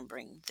probably gonna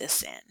bring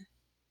this in.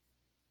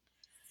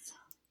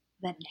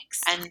 The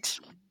next And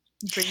time,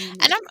 bring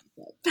and me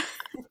up.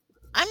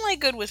 I'm like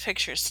good with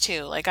pictures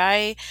too. Like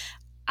I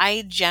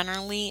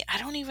generally I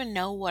don't even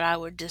know what I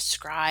would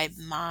describe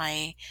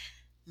my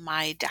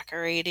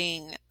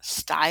decorating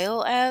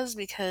style as,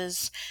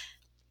 because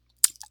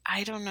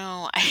I don't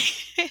know.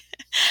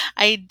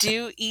 I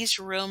do each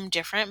room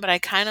different, but I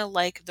kind of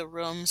like the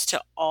rooms to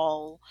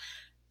all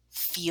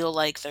feel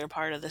like they're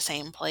part of the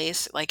same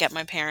place. Like at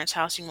my parents'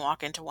 house, you can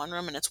walk into one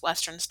room and it's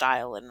Western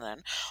style, and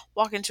then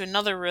walk into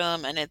another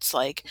room and it's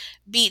like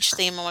beach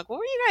theme. I'm like, what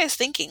were you guys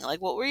thinking? Like,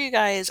 what were you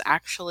guys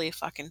actually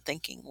fucking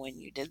thinking when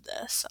you did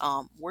this?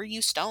 Were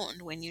you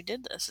stoned when you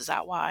did this? Is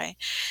that why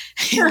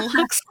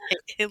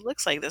it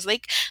looks like this?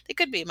 Like they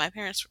could be. My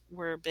parents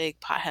were big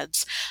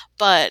potheads,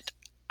 but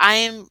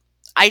I'm.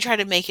 I try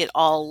to make it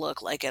all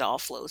look like it all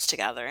flows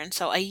together. And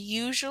so I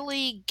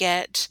usually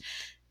get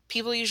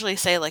people usually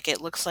say like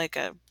it looks like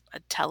a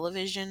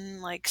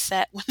television like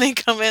set when they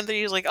come in. They're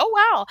usually like, "Oh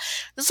wow,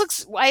 this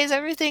looks. Why does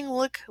everything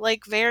look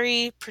like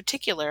very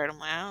particular?" And I'm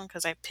like, "Oh,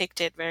 because I picked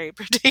it very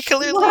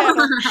particularly." I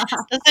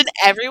don't. Doesn't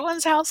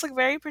everyone's house look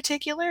very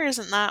particular?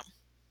 Isn't that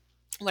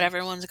what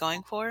everyone's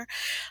going for?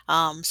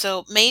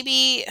 So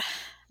maybe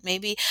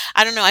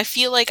I don't know. I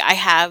feel like I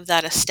have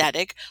that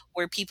aesthetic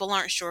where people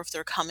aren't sure if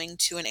they're coming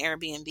to an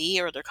Airbnb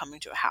or they're coming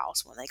to a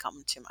house when they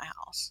come to my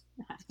house.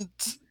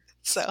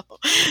 So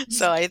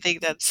so I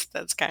think that's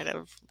kind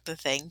of the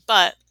thing.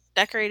 But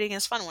decorating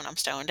is fun when I'm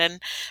stoned,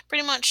 and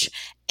pretty much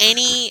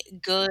any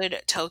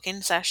good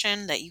token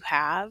session that you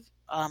have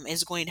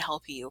is going to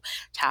help you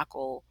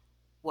tackle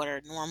what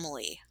are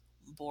normally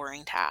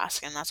boring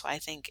tasks. And that's why I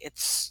think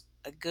it's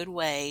a good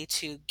way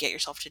to get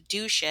yourself to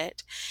do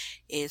shit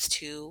is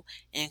to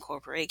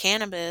incorporate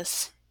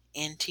cannabis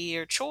into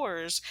your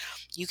chores.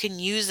 You can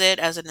use it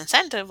as an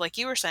incentive, like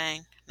you were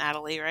saying,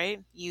 Natalie,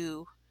 right?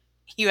 You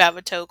have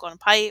a toke on a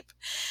pipe,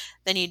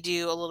 then you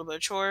do a little bit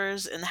of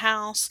chores in the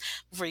house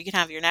before you can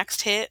have your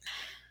next hit.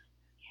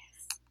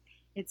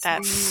 It's the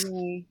only That's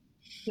way.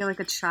 I feel like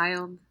a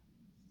child.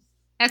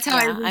 That's how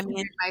I yeah, I reward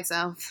mean,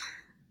 myself.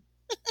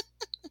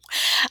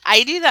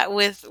 I do that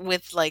with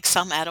like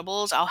some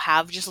edibles. I'll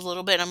have just a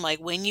little bit. And I'm like,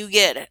 when you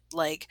get it,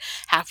 like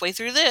halfway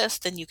through this,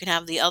 then you can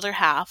have the other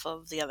half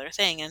of the other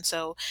thing. And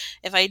so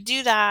if I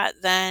do that,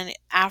 then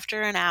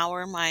after an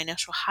hour, my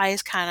initial high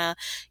is kind of,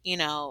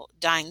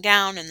 dying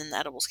down, and then the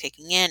edibles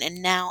kicking in.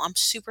 And now I'm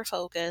super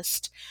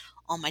focused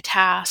on my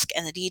task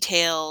and the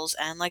details.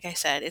 And like I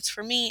said, it's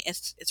for me,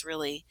 it's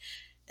really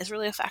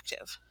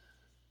effective.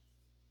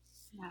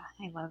 Yeah,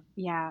 I love.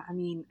 Yeah, I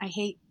mean, I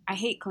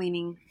hate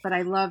cleaning, but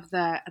I love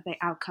the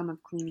outcome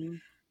of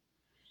cleaning.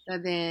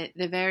 The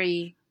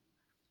very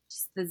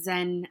just the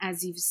zen,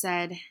 as you've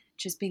said,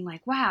 just being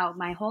like, wow,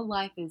 my whole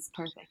life is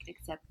perfect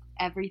except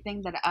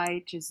everything that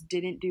I just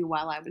didn't do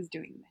while I was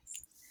doing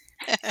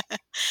this.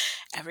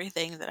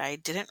 Everything that I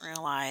didn't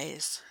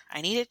realize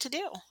I needed to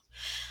do.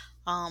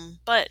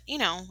 But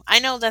I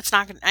know that's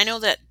not. I know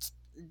that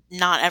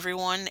not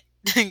everyone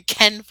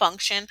can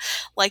function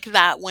like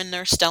that when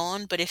they're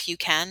stoned. But if you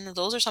can,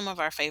 those are some of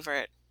our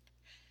favorite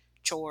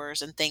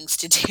chores and things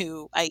to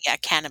do. Yeah,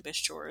 cannabis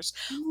chores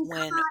Oh, come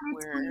when on,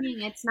 it's we're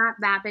cleaning. It's not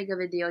that big of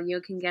a deal.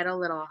 You can get a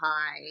little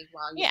high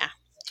while you do. yeah,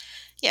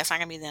 yeah. It's not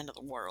gonna be the end of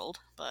the world,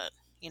 but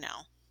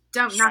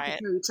Don't knock try it it.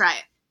 till you try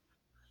it.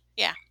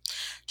 Yeah,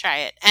 Try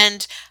it.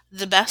 And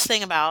the best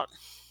thing about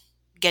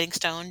getting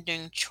stoned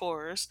doing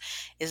chores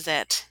is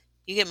that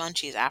you get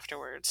munchies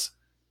afterwards.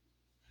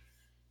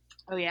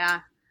 Oh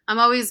yeah. I'm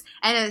always,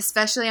 and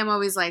especially I'm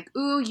always like,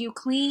 ooh, you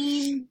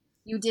clean.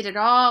 You did it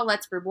all.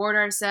 Let's reward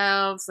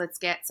ourselves. Let's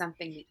get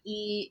something to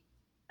eat.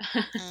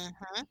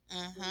 Mhm.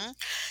 Mhm.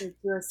 It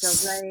feels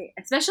so right.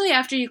 Especially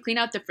after you clean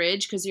out the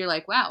fridge because you're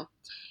like, wow.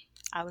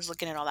 I was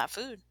looking at all that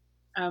food.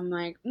 I'm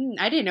like,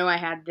 I didn't know I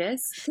had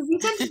this. Because you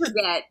tend to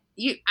forget.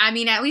 I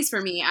mean, at least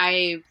for me,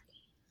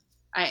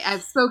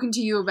 I've spoken to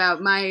you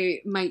about my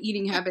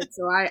eating habits,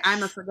 so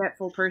I'm a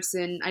forgetful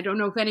person. I don't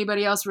know if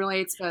anybody else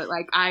relates, but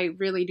like I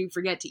really do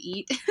forget to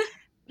eat.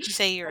 Would you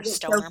say you're I a get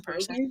so stoner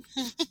person?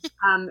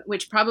 focused,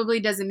 which probably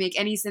doesn't make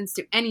any sense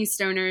to any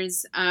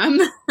stoners,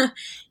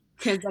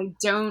 because I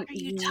don't What are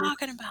you eat.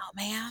 talking about,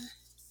 man?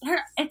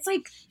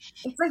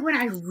 It's like when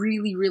I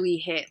really really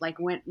hit, like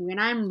when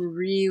I'm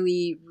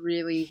really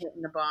really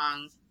hitting the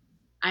bong,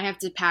 I have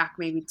to pack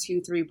maybe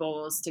 2-3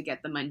 bowls to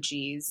get the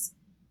munchies.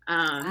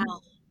 Um,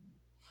 Wow,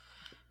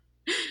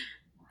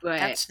 but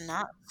that's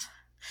nuts.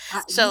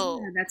 yeah,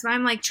 So, that's why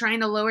I'm like trying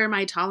to lower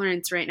my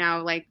tolerance right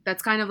now. Like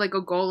that's kind of like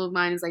a goal of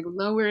mine is like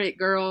lower it,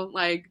 girl.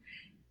 Like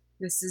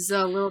this is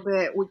a little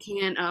bit. We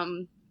can't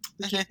I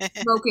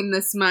smoke in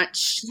this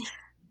much.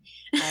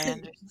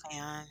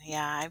 understand.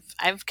 Yeah,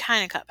 I've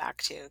kind of cut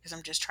back too because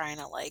I'm just trying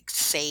to like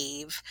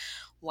save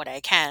what I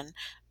can.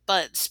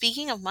 But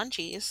speaking of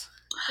munchies,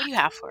 what do you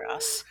have for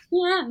us?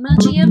 Yeah,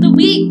 munchie of the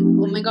week.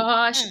 Oh my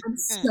gosh, Mm, I'm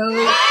mm. so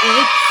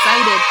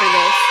excited for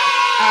this.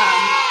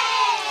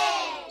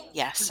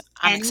 Yes,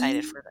 I'm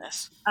excited Any for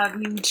this.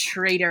 of you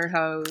Trader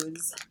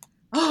hoes?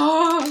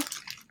 Oh,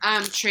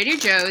 Trader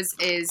Joe's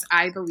is,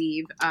 I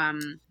believe,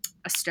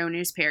 a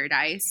stoner's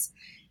paradise.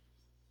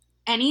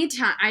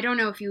 Anytime, I don't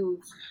know if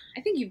you,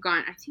 I think you've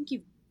gone. I think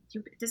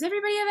does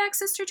everybody have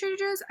access to Trader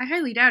Joe's? I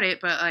highly doubt it,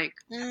 but like,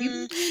 have you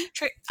been Mm, to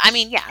one? I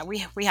mean, yeah,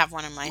 we have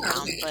one in my Oh,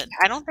 town, but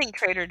I don't think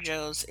Trader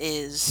Joe's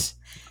is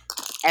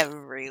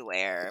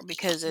everywhere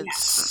because yeah.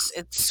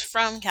 it's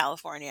from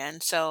California,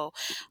 and so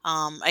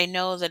I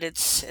know that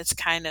it's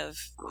kind of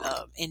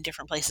in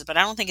different places, but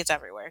I don't think it's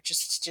everywhere.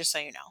 Just so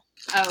you know.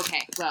 Oh,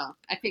 okay. Well,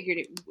 I figured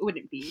it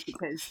wouldn't be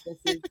because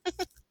this is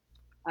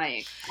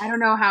like I don't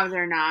know how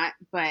they're not,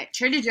 but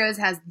Trader Joe's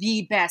has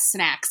the best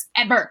snacks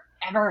ever,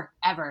 ever,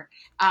 ever.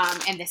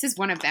 And this is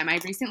one of them. I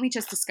recently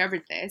just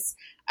discovered this.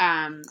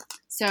 Um,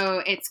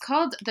 so it's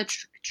called the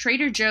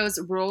Trader Joe's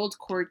rolled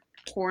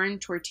corn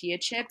tortilla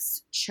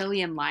chips,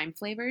 chili and lime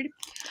flavored.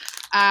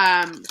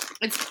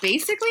 It's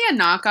basically a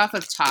knockoff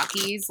of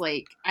Takis.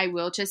 Like I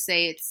will just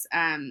say it's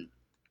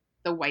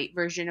the white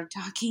version of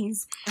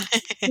Takis.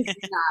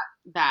 It's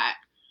not that.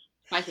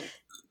 I think.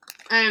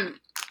 Um.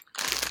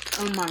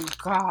 Oh my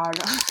god.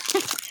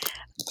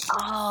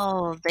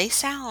 Oh, they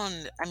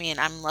sound. I mean,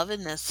 I'm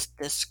loving this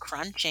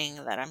crunching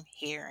that I'm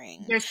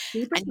hearing, They're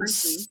super and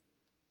crunchy.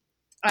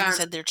 you Um,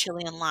 said they're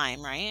chili and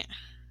lime, right?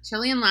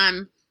 chili and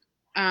lime.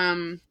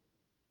 Um,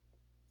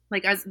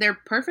 like as they're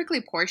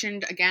perfectly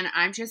portioned. Again,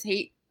 I just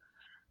hate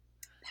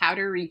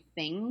powdery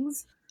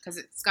things because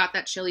it's got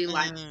that chili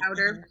lime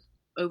powder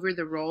Mm-hmm. over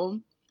the roll.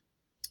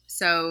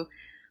 So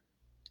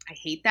I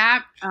hate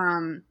that.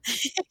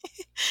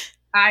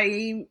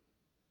 I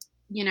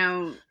you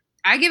know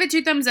I give it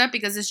 2 thumbs up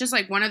because it's just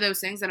like one of those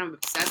things that I'm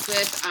obsessed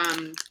with.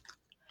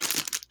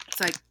 It's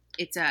like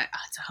it's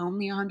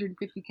only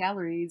 150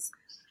 calories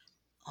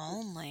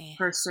Only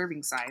per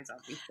serving size,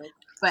 obviously.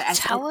 But I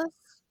tell us,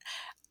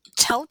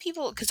 tell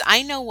people because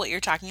I know what you're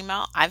talking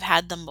about. I've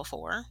had them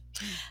before.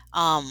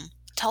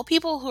 Tell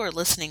people who are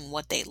listening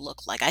what they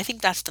look like. I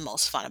think that's the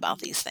most fun about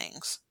these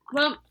things.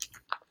 well,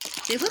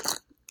 they look.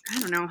 I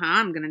don't know how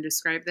I'm gonna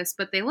describe this,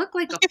 but they look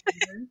like a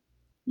finger.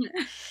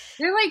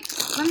 They're like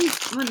let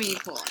me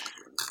pull it.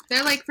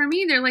 They're like for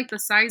me, they're like the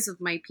size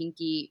of my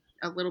pinky,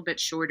 a little bit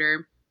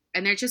shorter,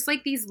 and they're just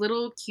like these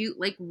little cute,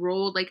 like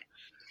rolled, like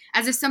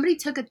as if somebody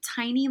took a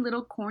tiny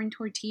little corn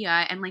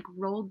tortilla and like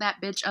rolled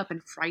that bitch up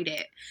and fried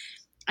it,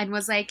 and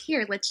was like,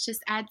 here, let's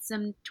just add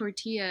some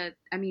tortilla.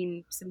 I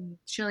mean, some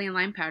chili and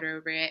lime powder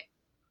over it.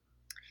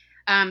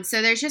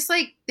 So there's just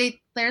like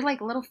they're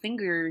like little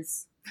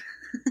fingers.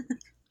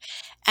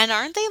 And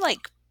aren't they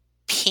like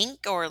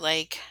pink or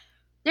like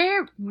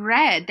They're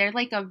red. They're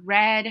like a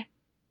red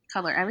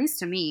color, at least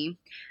to me.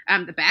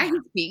 The bag huh,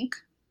 is pink.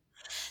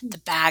 the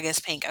bag is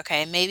pink?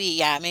 Okay, maybe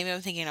yeah, maybe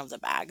I'm thinking of the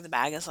bag. The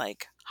bag is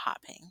like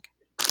hot pink.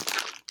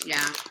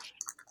 Yeah,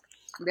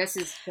 this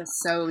is just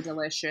so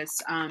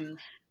delicious. Um,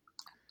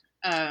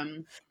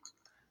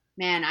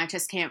 man, I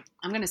just can't.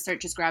 I'm gonna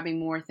start just grabbing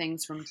more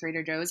things from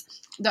Trader Joe's.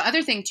 The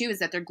other thing too is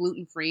that they're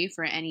gluten free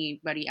for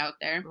anybody out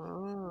there.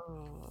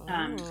 Ooh.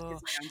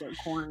 Because I don't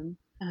corn.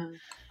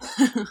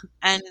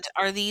 And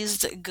are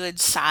these good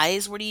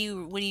size? What are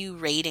you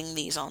rating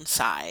these on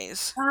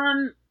size?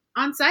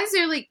 On size,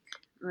 they're like,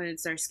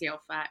 what's our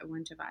scale?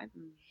 1 to 5.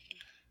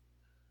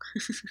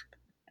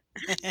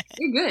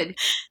 You're good.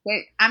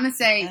 I'm gonna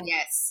say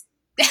yes.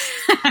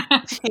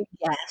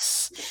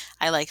 Yes.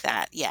 I like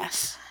that.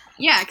 Yes.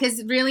 Yeah,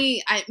 because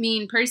really, I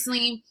mean,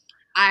 personally,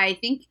 I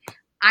think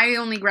I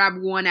only grab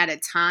one at a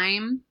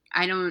time.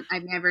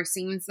 I've never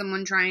seen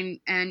someone try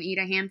and eat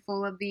a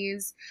handful of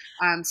these.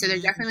 So they're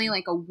definitely Mhm.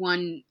 like a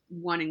one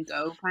and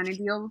go kind of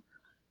deal.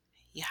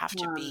 You have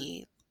to Um,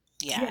 be,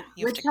 yeah, yeah,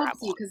 you have which to grab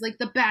helps you one. because like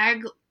the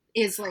bag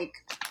is like,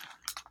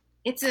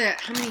 it's a,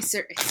 how many, it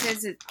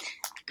says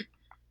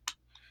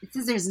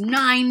there's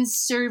 9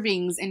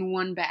 servings in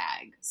one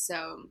bag.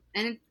 So,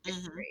 and it's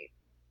Hmm. great.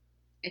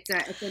 It's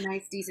a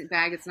nice, decent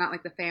bag. It's not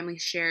like the family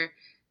share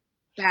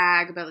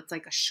bag, but it's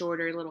like a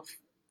shorter little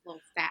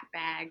fat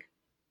bag.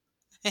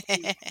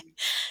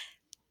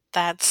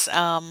 That's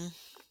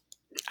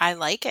I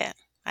like it.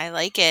 I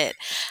like it.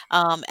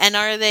 And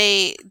are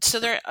they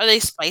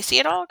spicy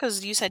at all?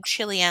 Because you said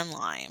chili and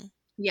lime,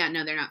 Yeah,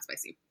 no, they're not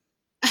spicy.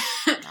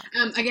 not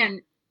spicy.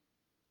 Again,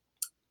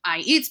 I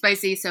eat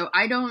spicy, so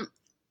I don't.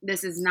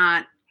 This is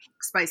not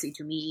spicy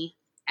to me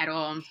at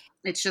all.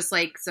 It's just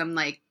like some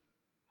like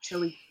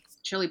chili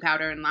chili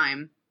powder and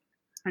lime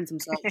and some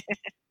salt.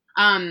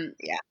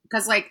 Yeah.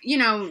 Because like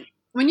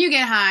when you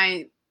get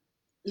high,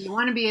 you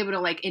want to be able to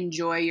like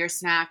enjoy your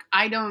snack.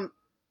 I don't.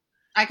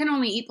 I can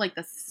only eat like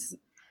the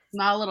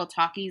small little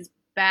Takis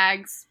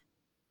bags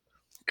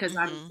because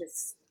Hmm.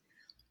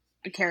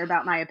 I care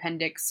about my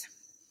appendix.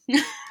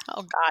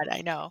 Oh God,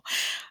 I know.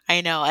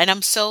 I know. And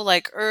I'm so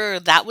like,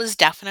 that was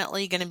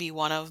definitely going to be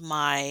one of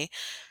my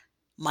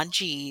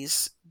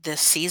munchies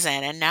this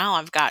season. And now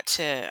I've got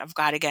to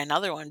get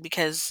another one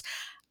because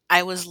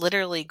I was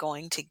literally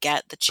going to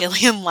get the chili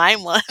and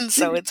lime one.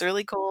 So it's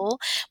really cool,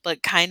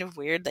 but kind of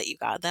weird that you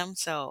got them.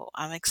 So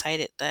I'm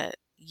excited that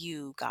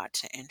you got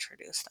to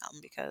introduce them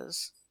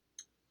because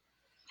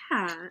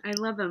Yeah, I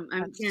love them.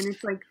 Again, that's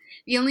it's like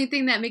the only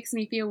thing that makes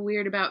me feel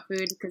weird about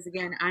food because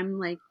again,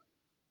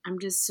 I'm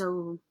just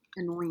so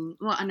annoying.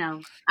 Well,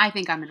 no, I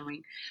think I'm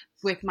annoying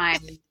with my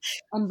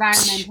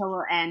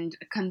environmental and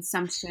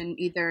consumption,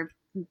 either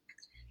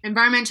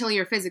environmentally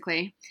or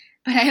physically.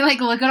 But I like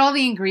look at all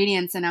the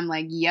ingredients and I'm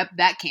like, yep,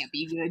 that can't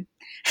be good.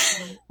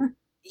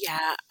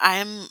 yeah,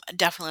 I'm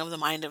definitely of the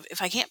mind of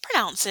if I can't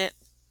pronounce it,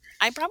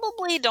 I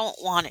probably don't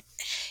want it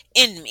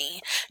in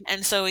me.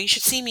 And so you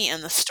should see me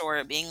in the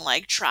store being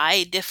like,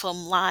 try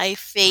diffum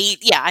fate.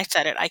 Yeah, I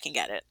said it. I can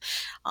get it.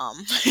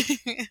 Um,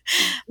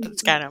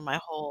 that's kind of my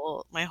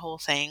whole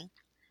thing.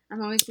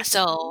 I'm always just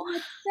like, So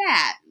what's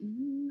that?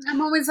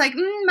 I'm always like,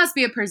 must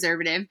be a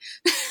preservative.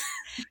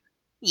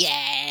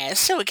 yeah,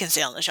 so it can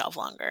stay on the shelf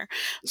longer.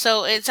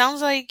 So it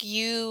sounds like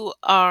you're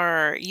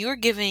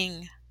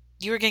giving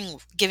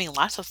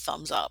lots of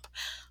thumbs up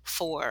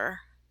for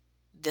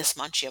this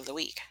munchie of the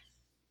week.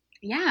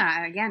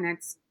 Yeah, again,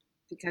 it's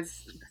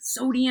because the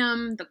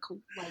sodium,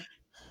 like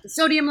the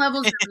sodium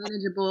levels are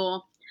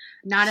manageable,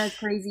 not as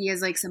crazy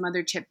as like some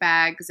other chip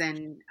bags.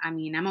 And I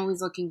mean, I'm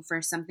always looking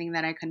for something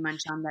that I can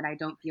munch on that I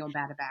don't feel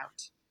bad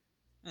about.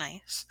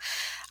 Nice.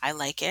 I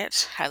like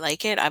it. I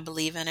like it. I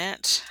believe in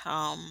it.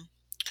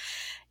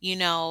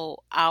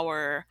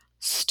 Our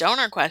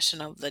stoner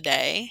question of the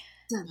day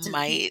Dun, dun,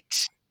 dun.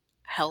 might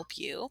help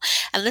you.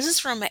 And this is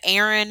from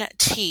Aaron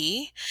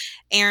T.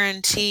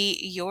 Aaron T,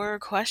 your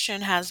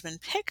question has been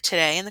picked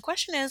today. And the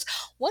question is,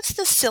 what's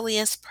the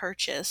silliest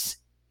purchase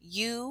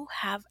you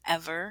have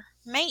ever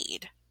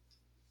made?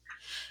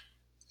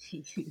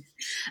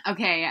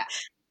 Okay,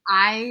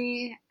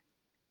 I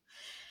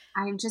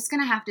I'm just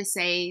gonna have to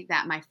say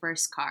that my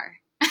first car.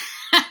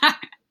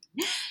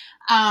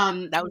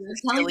 That I was the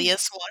was telling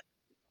silliest one.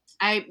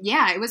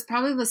 yeah, it was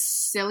probably the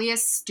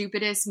silliest,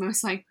 stupidest,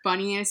 most like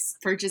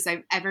funniest purchase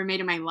I've ever made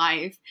in my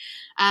life.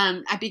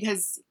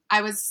 Because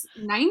I was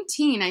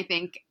 19, I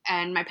think,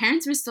 and my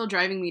parents were still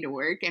driving me to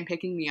work and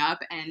picking me up,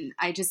 and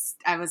I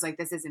was like,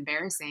 this is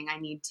embarrassing. I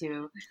need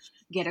to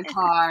get a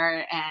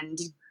car, and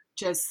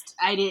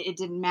it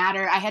didn't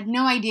matter. I had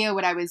no idea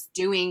what I was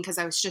doing because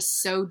I was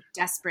just so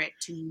desperate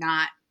to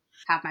not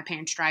have my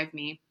parents drive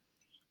me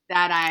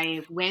that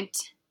I went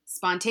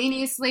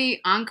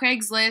spontaneously on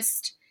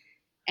Craigslist,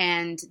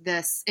 and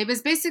this it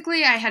was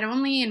basically, I had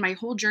only in my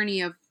whole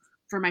journey of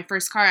for my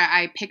first car,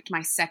 I picked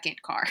my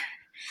second car.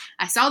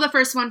 I saw the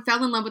first one,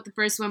 fell in love with the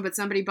first one, but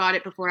somebody bought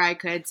it before I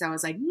could, so I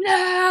was like,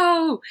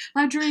 no,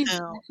 my dream.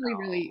 Oh, Actually,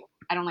 really,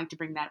 I don't like to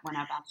bring that one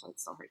up. Actually, it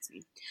still hurts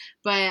me.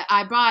 But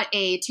I bought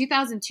a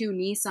 2002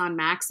 Nissan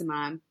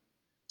Maxima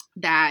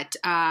that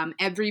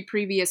every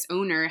previous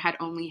owner had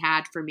only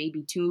had for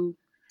maybe 2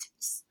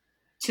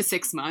 to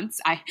 6 months.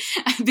 I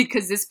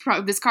because this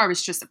car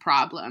was just a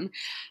problem,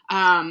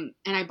 and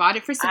I bought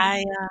it for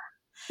I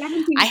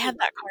 17 I hundred had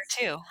that car dollars.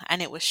 too,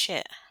 and it was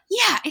shit.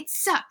 Yeah, it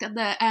sucked.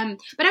 But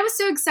I was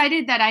so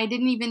excited that I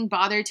didn't even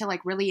bother to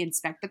like really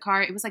inspect the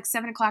car. It was like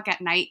 7 o'clock at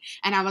night,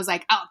 and I was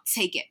like, "I'll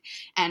take it,"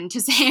 and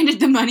just handed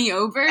the money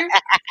over.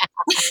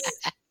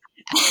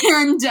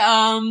 And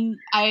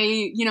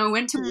I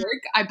went to Mm,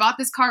 work. I bought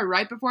this car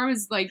right before I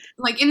was like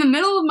in the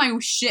middle of my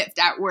shift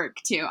at work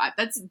too.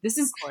 This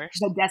of is course.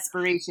 the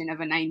desperation of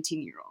a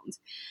 19-year-old.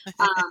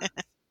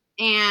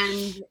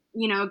 And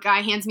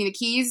guy hands me the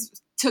keys,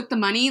 took the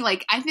money.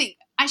 Like, I think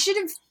I should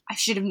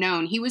have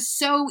known. He was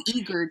so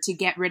eager to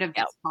get rid of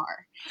Yep. this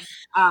car.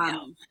 Yep.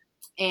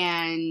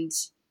 And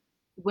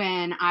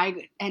when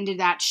I ended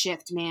that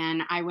shift,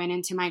 man, I went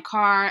into my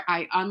car,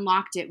 I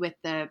unlocked it with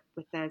that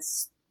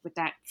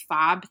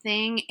fob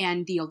thing,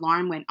 and the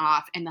alarm went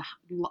off, and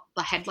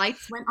the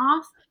headlights went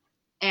off,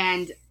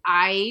 and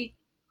I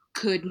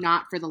could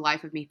not for the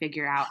life of me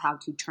figure out how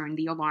to turn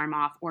the alarm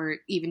off or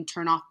even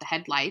turn off the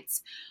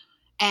headlights.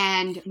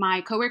 And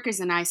my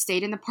coworkers and I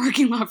stayed in the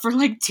parking lot for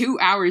like 2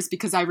 hours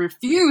because I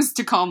refused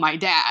to call my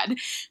dad,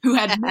 who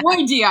had no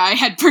idea I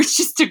had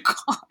purchased a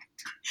car.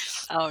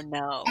 Oh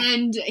no.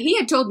 And he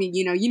had told me,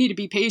 you need to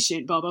be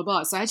patient, blah, blah,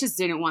 blah. So I just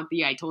didn't want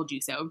the I told you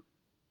so.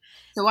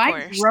 So Of I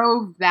course.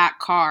 drove that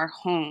car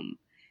home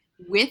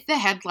with the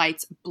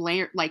headlights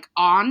like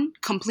on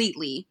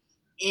completely,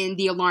 in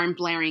the alarm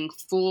blaring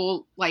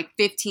full, like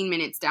 15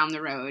 minutes down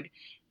the road,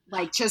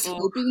 like just Ugh,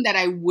 hoping that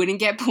I wouldn't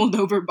get pulled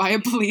over by a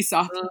police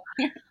officer.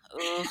 ugh,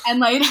 ugh. And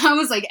like I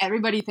was like,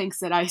 everybody thinks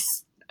that I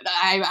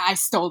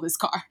stole this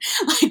car.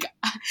 Like,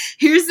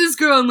 here's this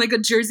girl in like a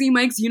Jersey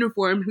Mike's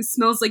uniform who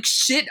smells like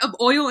shit of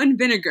oil and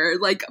vinegar,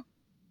 like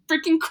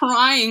freaking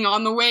crying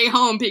on the way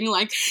home, being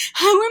like,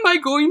 how am I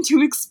going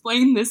to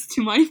explain this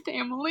to my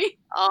family?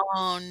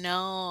 Oh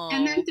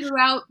And then no.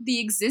 throughout the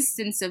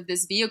existence of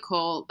this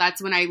vehicle,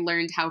 that's when I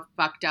learned how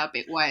fucked up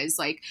it was.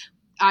 Like,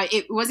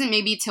 it wasn't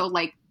maybe till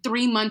like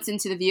 3 months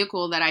into the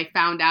vehicle that I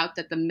found out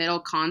that the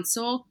middle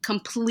console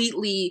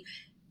completely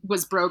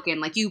was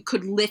broken. Like, you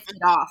could lift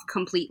it off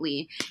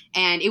completely.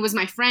 And it was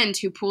my friend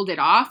who pulled it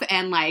off.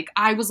 And like,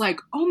 I was like,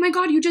 oh my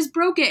God, you just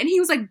broke it. And he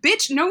was like,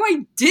 bitch, no,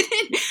 I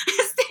didn't.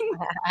 This thing,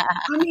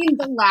 I mean,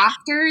 the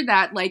laughter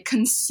that like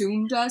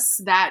consumed us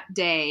that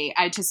day,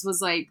 I just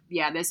was like,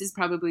 yeah, this is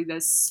probably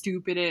the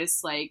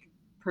stupidest like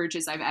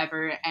purchase I've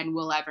ever and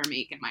will ever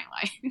make in my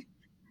life.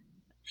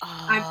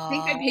 I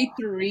think I Oh. paid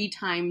 3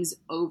 times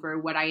over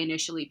what I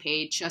initially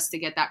paid just to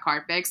get that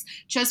car fixed,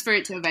 just for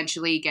it to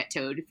eventually get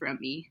towed from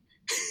me.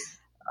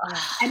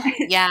 And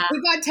Yeah.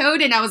 it got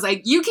towed, and I was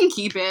like, you can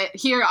keep it.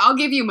 Here, I'll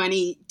give you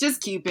money.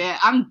 Just keep it.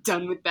 I'm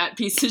done with that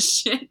piece of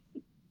shit.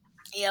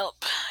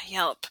 Yep.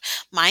 Yep.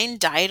 Mine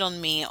died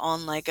on me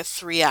on like a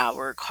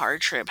 3-hour car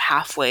trip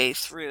halfway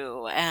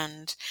through,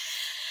 and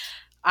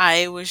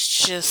I was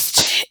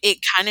just, it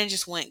kind of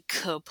just went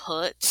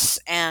kaput.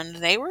 And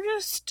they were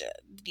just,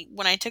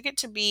 when I took it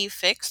to be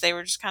fixed, they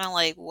were just kind of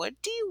like, what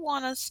do you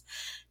want us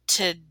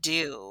to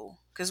do?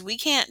 Because we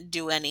can't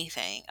do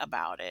anything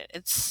about it.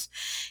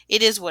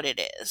 It is what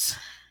it is.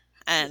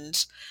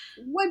 And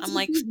What's I'm with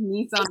like, these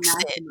Nissan fix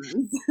it.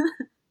 Maximas?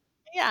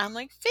 Yeah, I'm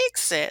like,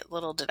 fix it.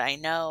 Little did I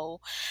know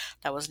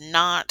that was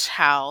not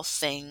how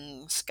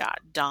things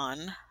got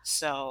done.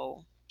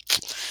 So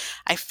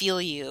I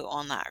feel you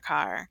on that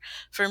car.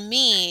 For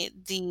me,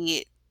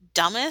 the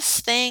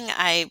dumbest thing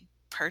I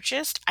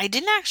purchased, I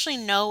didn't actually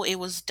know it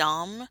was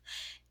dumb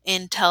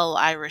until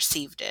I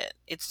received it.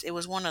 It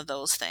was one of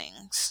those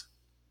things.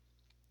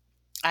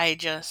 I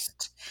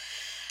just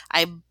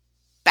I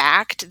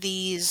backed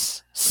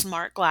these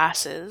smart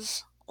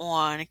glasses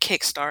on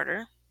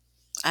Kickstarter,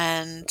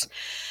 and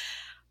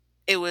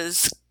it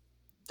was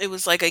it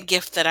was like a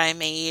gift that I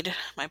made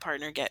my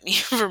partner get me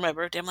for my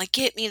birthday. I'm like,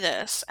 "Get me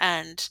this."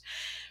 And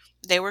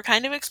they were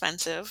kind of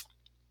expensive.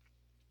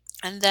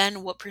 And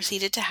then what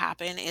proceeded to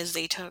happen is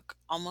they took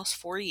almost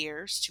 4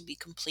 years to be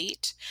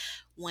complete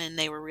when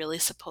they were really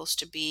supposed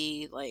to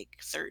be like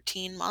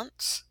 13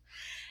 months.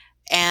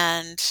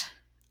 And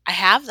I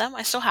have them.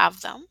 I still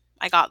have them.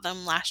 I got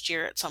them last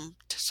year at some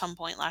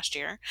point last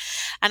year,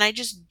 and I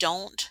just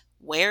don't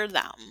wear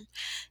them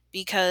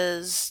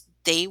because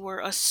they were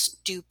a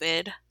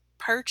stupid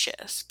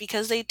purchase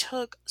because they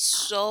took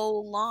so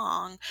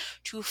long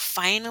to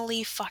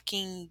finally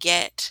fucking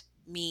get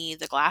me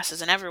the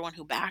glasses and everyone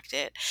who backed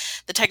it.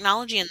 The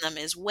technology in them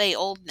is way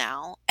old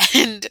now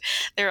and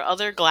there are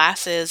other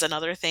glasses and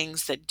other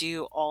things that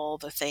do all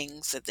the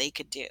things that they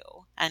could do.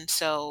 And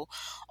so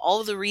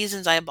all of the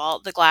reasons I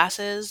bought the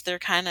glasses,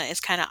 it's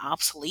kind of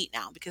obsolete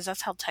now because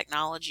that's how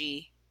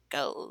technology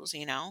goes,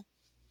 you know?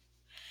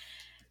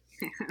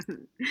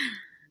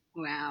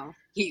 Wow,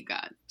 you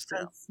got So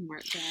the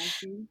smart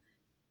glasses.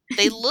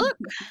 They look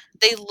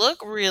they look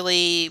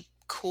really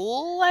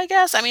cool, I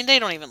guess. I mean, they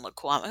don't even look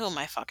cool. Who am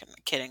I fucking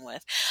kidding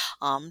with?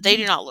 They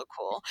do not look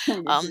cool.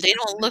 Kind of They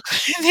don't look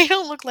they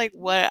don't look like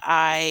what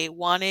I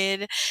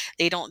wanted.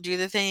 They don't do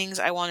the things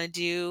I want to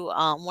do.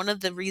 One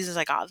of the reasons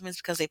I got them is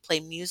because they play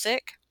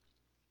music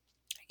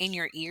in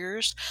your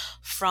ears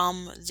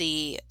from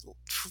the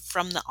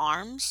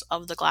arms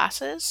of the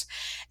glasses,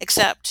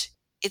 except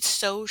it's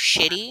so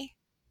shitty.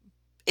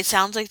 It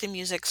sounds like the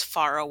music's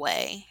far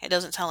away. It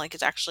doesn't sound like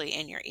it's actually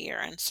in your ear.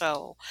 And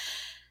so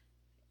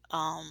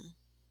um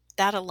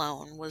that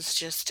alone was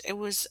just it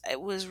was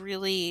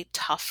really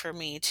tough for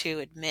me to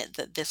admit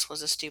that this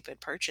was a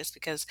stupid purchase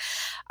because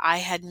I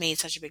had made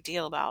such a big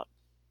deal about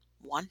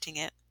wanting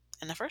it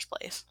in the first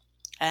place.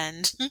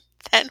 And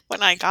then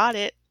when I got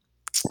it,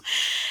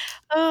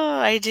 oh,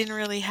 I didn't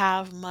really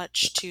have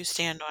much to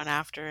stand on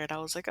after it. I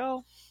was like,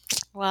 "Oh,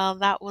 well,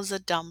 that was a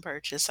dumb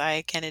purchase.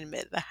 I can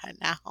admit that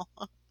now."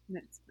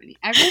 That's funny.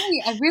 I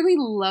really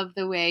love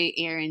the way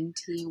Aaron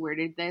T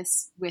worded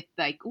this with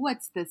like,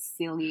 "What's the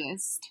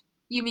silliest?"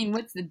 You mean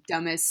what's the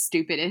dumbest,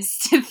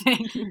 stupidest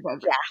thing you've ever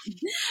Yeah,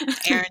 done?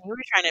 Aaron, you were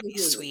trying to be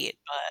sweet,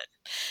 but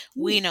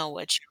we know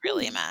what you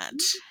really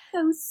meant.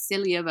 So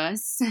silly of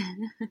us to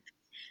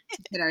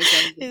put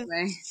ourselves this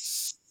way.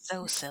 It's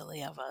so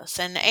silly of us.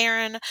 And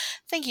Aaron,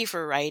 thank you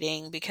for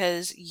writing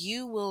because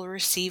you will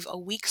receive a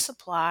week's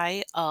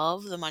supply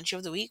of the Munchie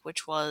of the Week,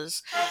 which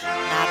was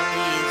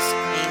Natalie's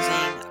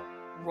amazing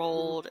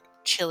rolled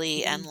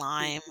chili and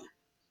lime.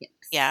 Yes.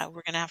 Yeah,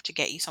 we're gonna have to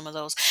get you some of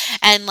those.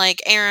 And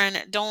like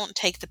Aaron, don't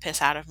take the piss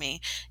out of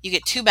me. You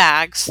get 2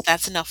 bags.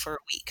 That's enough for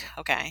a week.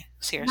 Okay, 9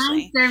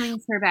 seriously.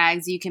 servings per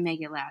bags. You can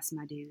make it last,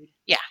 my dude.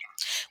 Yeah,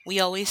 we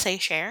always say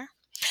share.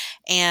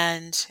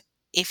 And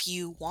if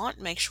you want,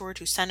 make sure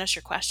to send us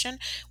your question.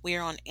 We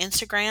are on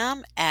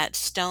Instagram at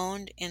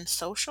Stoned in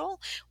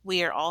Social.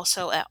 We are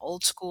also at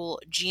Old School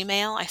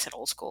Gmail. I said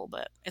old school,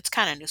 but it's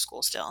kind of new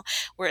school still.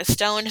 We're at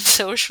Stoned in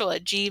Social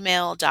at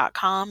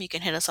gmail.com. You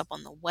can hit us up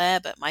on the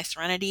web at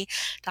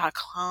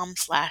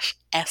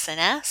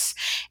myserenity.com/SNS.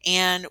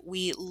 And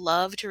we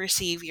love to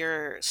receive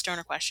your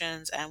stoner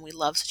questions and we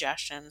love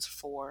suggestions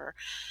for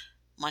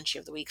Munchie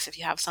of the Weeks. If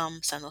you have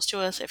some, send those to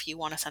us. If you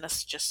want to send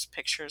us just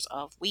pictures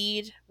of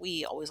weed,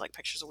 we always like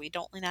pictures of weed,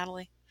 don't we,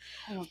 Natalie?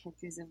 I love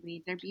pictures of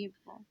weed. They're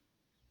beautiful.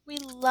 We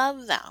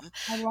love them.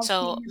 I love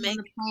So seeing them on make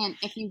the plant.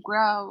 If you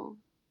grow,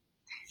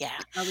 yeah.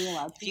 are we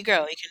allowed If to? you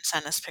grow, you can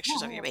send us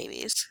pictures of your Yeah.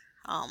 babies.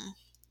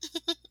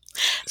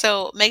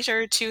 So make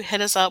sure to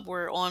hit us up.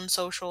 We're on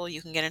social.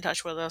 You can get in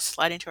touch with us,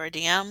 slide into our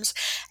DMs.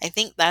 I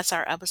think that's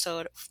our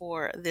episode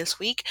for this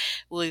week.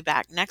 We'll be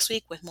back next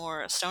week with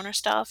more stoner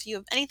stuff. You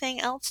have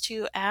anything else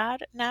to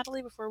add,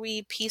 Natalie, before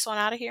we peace on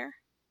out of here?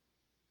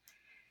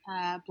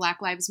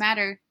 Black Lives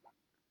Matter.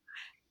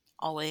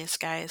 Always,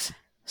 guys.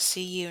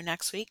 See you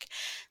next week.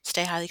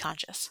 Stay highly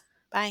conscious.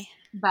 Bye.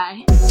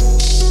 Bye.